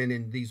life I've been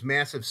in these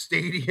massive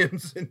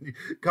stadiums and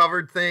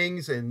covered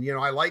things, and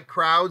I like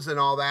crowds and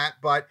all that,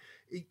 but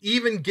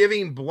even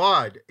giving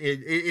blood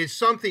is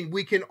something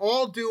we can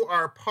all do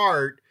our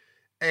part,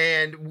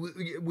 and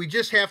we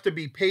just have to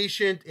be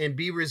patient and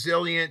be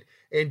resilient,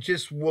 and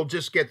we'll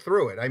just get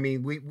through it. I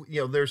mean,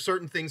 there's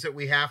certain things that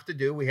we have to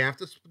do. We have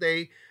to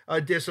stay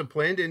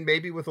disciplined, and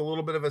maybe with a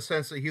little bit of a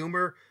sense of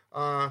humor,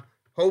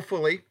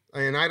 hopefully.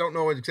 And I don't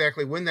know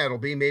exactly when that'll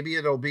be. Maybe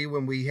it'll be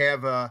when we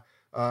have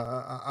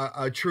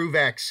a true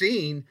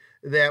vaccine,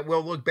 that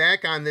we'll look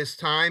back on this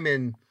time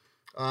and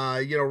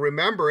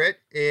remember it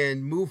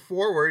and move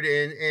forward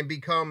and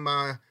become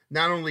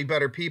not only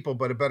better people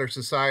but a better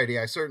society.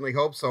 I certainly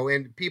hope so.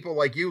 And people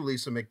like you,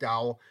 Lisa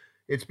McDowell,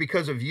 it's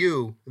because of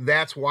you.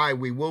 That's why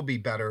we will be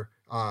better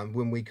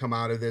when we come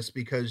out of this,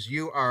 because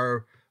you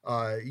are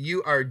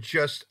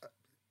just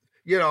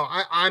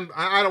I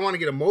don't want to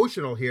get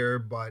emotional here,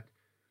 but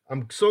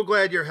I'm so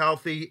glad you're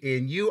healthy,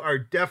 and you are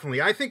definitely.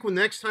 I think when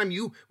next time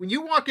when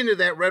you walk into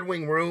that Red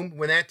Wing room,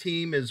 when that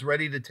team is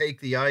ready to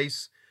take the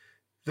ice,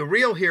 the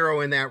real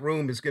hero in that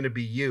room is going to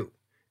be you.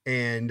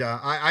 And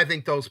I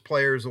think those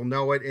players will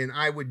know it. And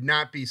I would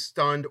not be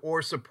stunned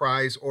or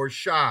surprised or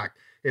shocked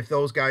if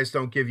those guys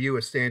don't give you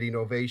a standing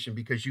ovation,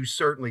 because you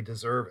certainly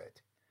deserve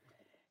it.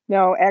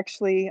 No,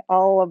 actually,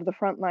 all of the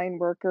frontline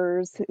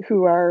workers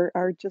who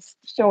are just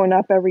showing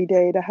up every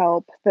day to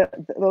help,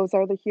 those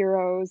are the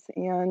heroes.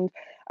 And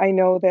I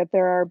know that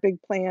there are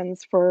big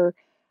plans for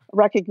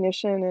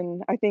recognition.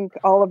 And I think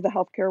all of the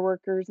healthcare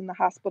workers in the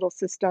hospital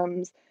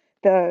systems,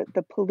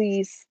 the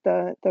police,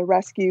 the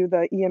rescue,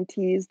 the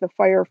EMTs, the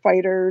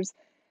firefighters,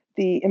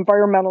 the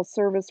environmental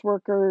service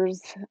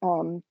workers,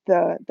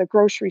 the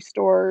grocery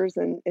stores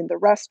and the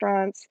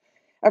restaurants,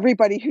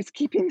 everybody who's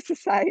keeping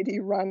society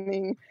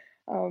running.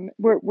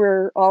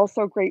 We're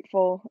also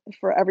grateful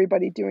for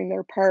everybody doing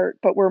their part,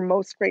 but we're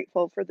most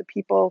grateful for the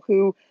people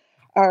who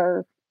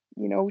are,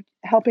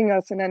 helping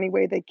us in any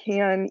way they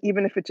can,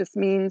 even if it just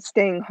means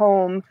staying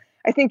home.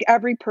 I think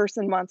every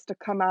person wants to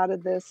come out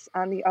of this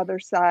on the other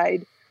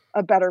side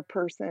a better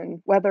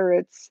person, whether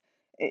it's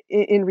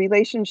in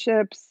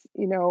relationships.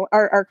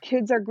 Our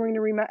kids are going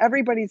to remember,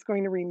 everybody's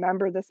going to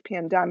remember this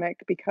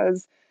pandemic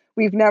because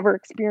we've never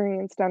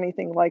experienced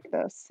anything like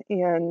this.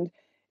 And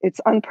it's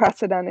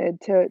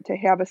unprecedented to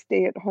have a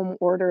stay-at-home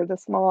order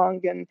this long,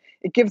 and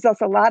it gives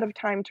us a lot of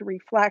time to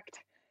reflect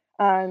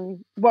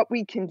on what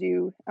we can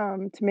do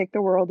to make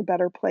the world a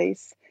better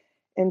place.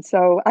 And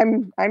so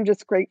I'm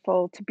just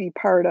grateful to be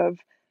part of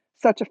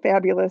such a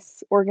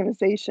fabulous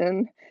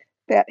organization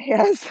that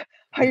has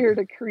hired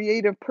a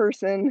creative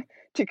person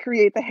to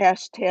create the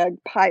hashtag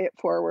Pie It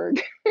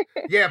Forward.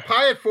 Yeah,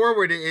 Pie It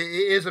Forward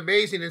is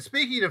amazing. And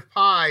speaking of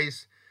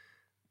pies,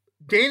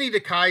 Danny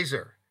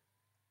DeKaiser,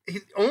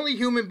 he's the only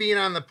human being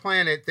on the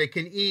planet that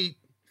can eat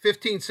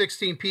 15,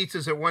 16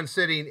 pizzas at one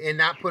sitting and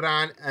not put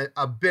on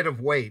a bit of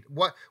weight.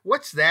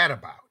 What's that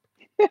about?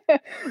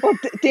 Well,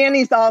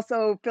 Danny's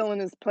also filling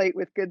his plate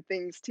with good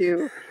things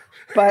too.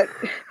 But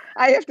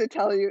I have to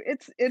tell you,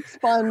 it's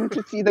fun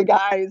to see the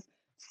guys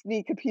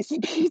sneak a piece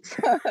of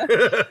pizza.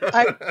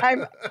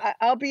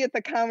 I'll be at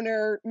the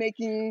counter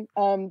making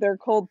their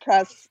cold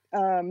press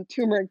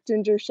turmeric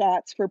ginger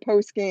shots for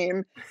post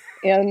game,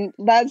 and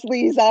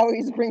Leslie's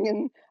always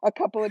bringing a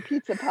couple of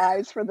pizza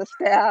pies for the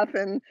staff,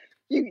 and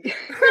you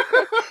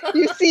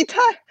you see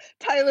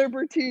Tyler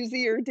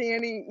Bertuzzi or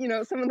Danny,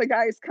 some of the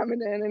guys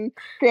coming in and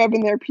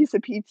grabbing their piece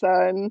of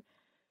pizza, and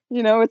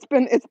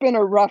it's been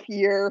a rough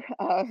year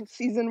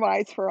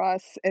season-wise for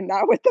us, and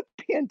now with the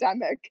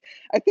pandemic,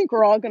 I think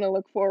we're all going to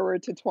look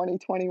forward to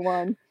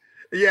 2021.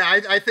 Yeah,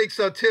 I think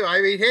so too.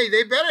 I mean, hey,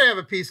 they better have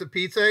a piece of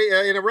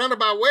pizza in a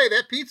roundabout way.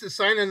 That pizza's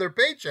signing their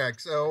paycheck.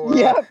 So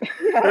Yep,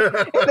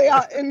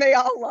 yeah, and they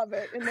all love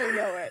it, and they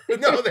know it.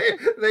 No,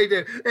 they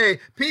did. Hey,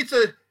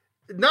 pizza.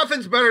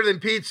 Nothing's better than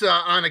pizza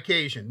on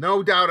occasion,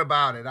 no doubt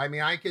about it. I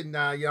mean, I can,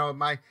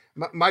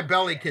 my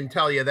belly can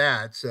tell you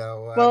that.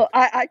 So, Well,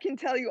 I can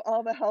tell you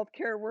all the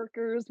healthcare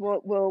workers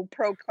will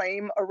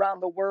proclaim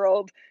around the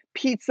world,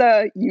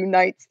 pizza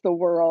unites the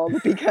world,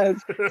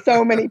 because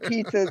so many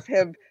pizzas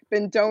have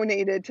been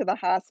donated to the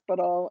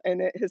hospital, and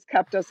it has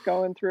kept us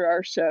going through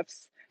our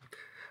shifts.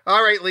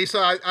 All right,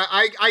 Lisa,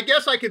 I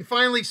guess I can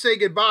finally say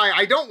goodbye.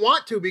 I don't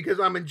want to because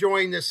I'm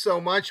enjoying this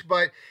so much,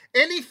 but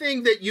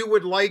anything that you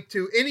would like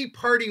to, any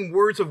parting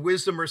words of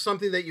wisdom or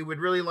something that you would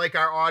really like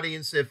our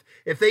audience, if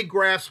they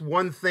grasp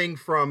one thing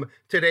from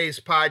today's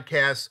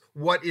podcast,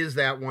 what is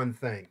that one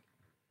thing?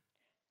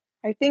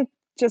 I think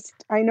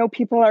I know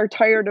people are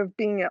tired of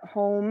being at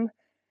home,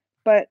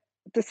 but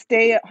the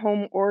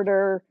stay-at-home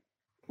order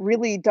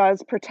really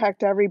does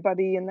protect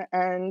everybody in the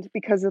end,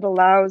 because it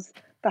allows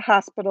the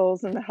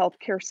hospitals and the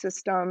healthcare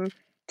system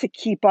to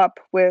keep up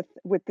with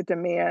the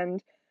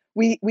demand.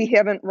 We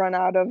haven't run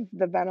out of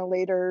the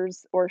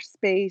ventilators or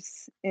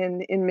space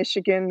in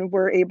Michigan.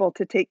 We're able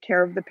to take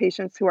care of the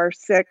patients who are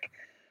sick,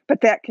 but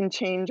that can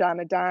change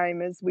on a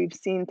dime, as we've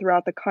seen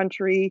throughout the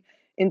country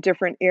in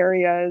different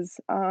areas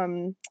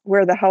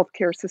where the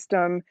healthcare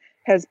system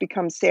has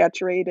become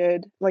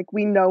saturated. Like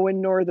we know in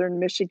northern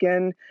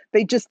Michigan,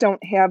 they just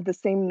don't have the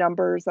same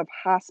numbers of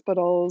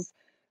hospitals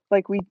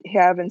like we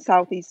have in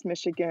southeast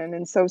Michigan.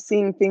 And so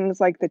seeing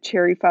things like the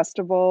Cherry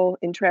Festival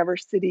in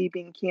Traverse City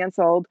being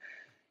canceled,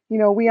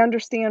 we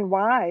understand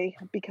why,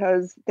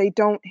 because they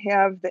don't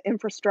have the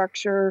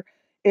infrastructure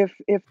if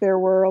there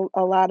were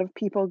a lot of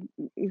people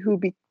who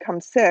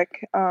become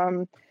sick.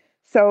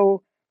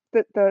 So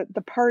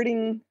the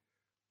parting,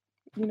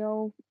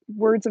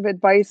 words of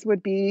advice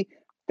would be,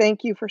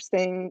 thank you for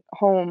staying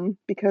home,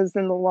 because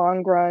in the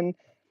long run,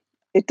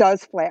 it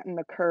does flatten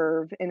the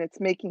curve and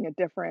it's making a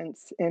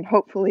difference. And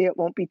hopefully it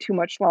won't be too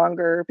much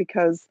longer,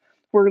 because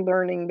we're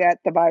learning that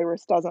the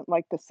virus doesn't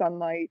like the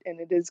sunlight and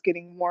it is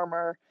getting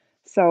warmer.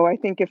 So I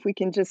think if we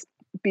can just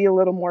be a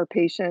little more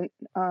patient,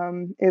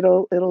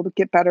 it'll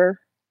get better.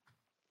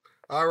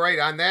 All right.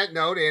 On that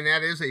note, and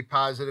that is a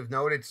positive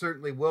note, it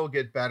certainly will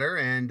get better.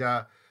 And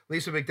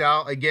Lisa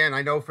McDowell, again,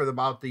 I know for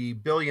about the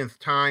billionth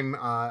time,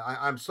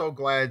 I'm so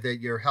glad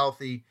that you're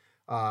healthy.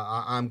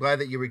 I'm glad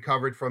that you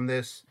recovered from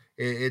this.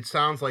 It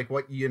sounds like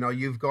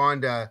you've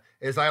gone to,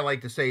 as I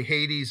like to say,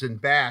 Hades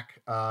and back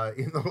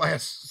in the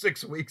last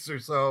 6 weeks or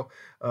so.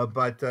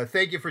 But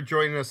thank you for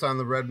joining us on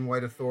the Red and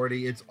White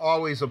Authority. It's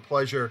always a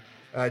pleasure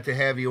to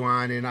have you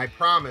on. And I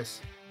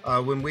promise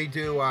when we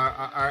do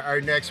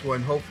our next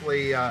one,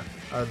 hopefully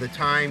the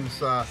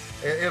times,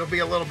 it'll be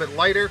a little bit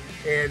lighter,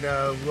 and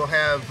we'll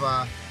have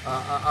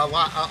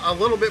a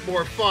little bit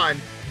more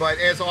fun. But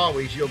as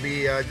always, you'll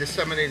be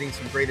disseminating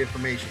some great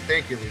information.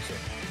 Thank you, Lisa.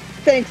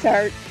 Thanks,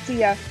 Art.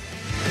 See ya.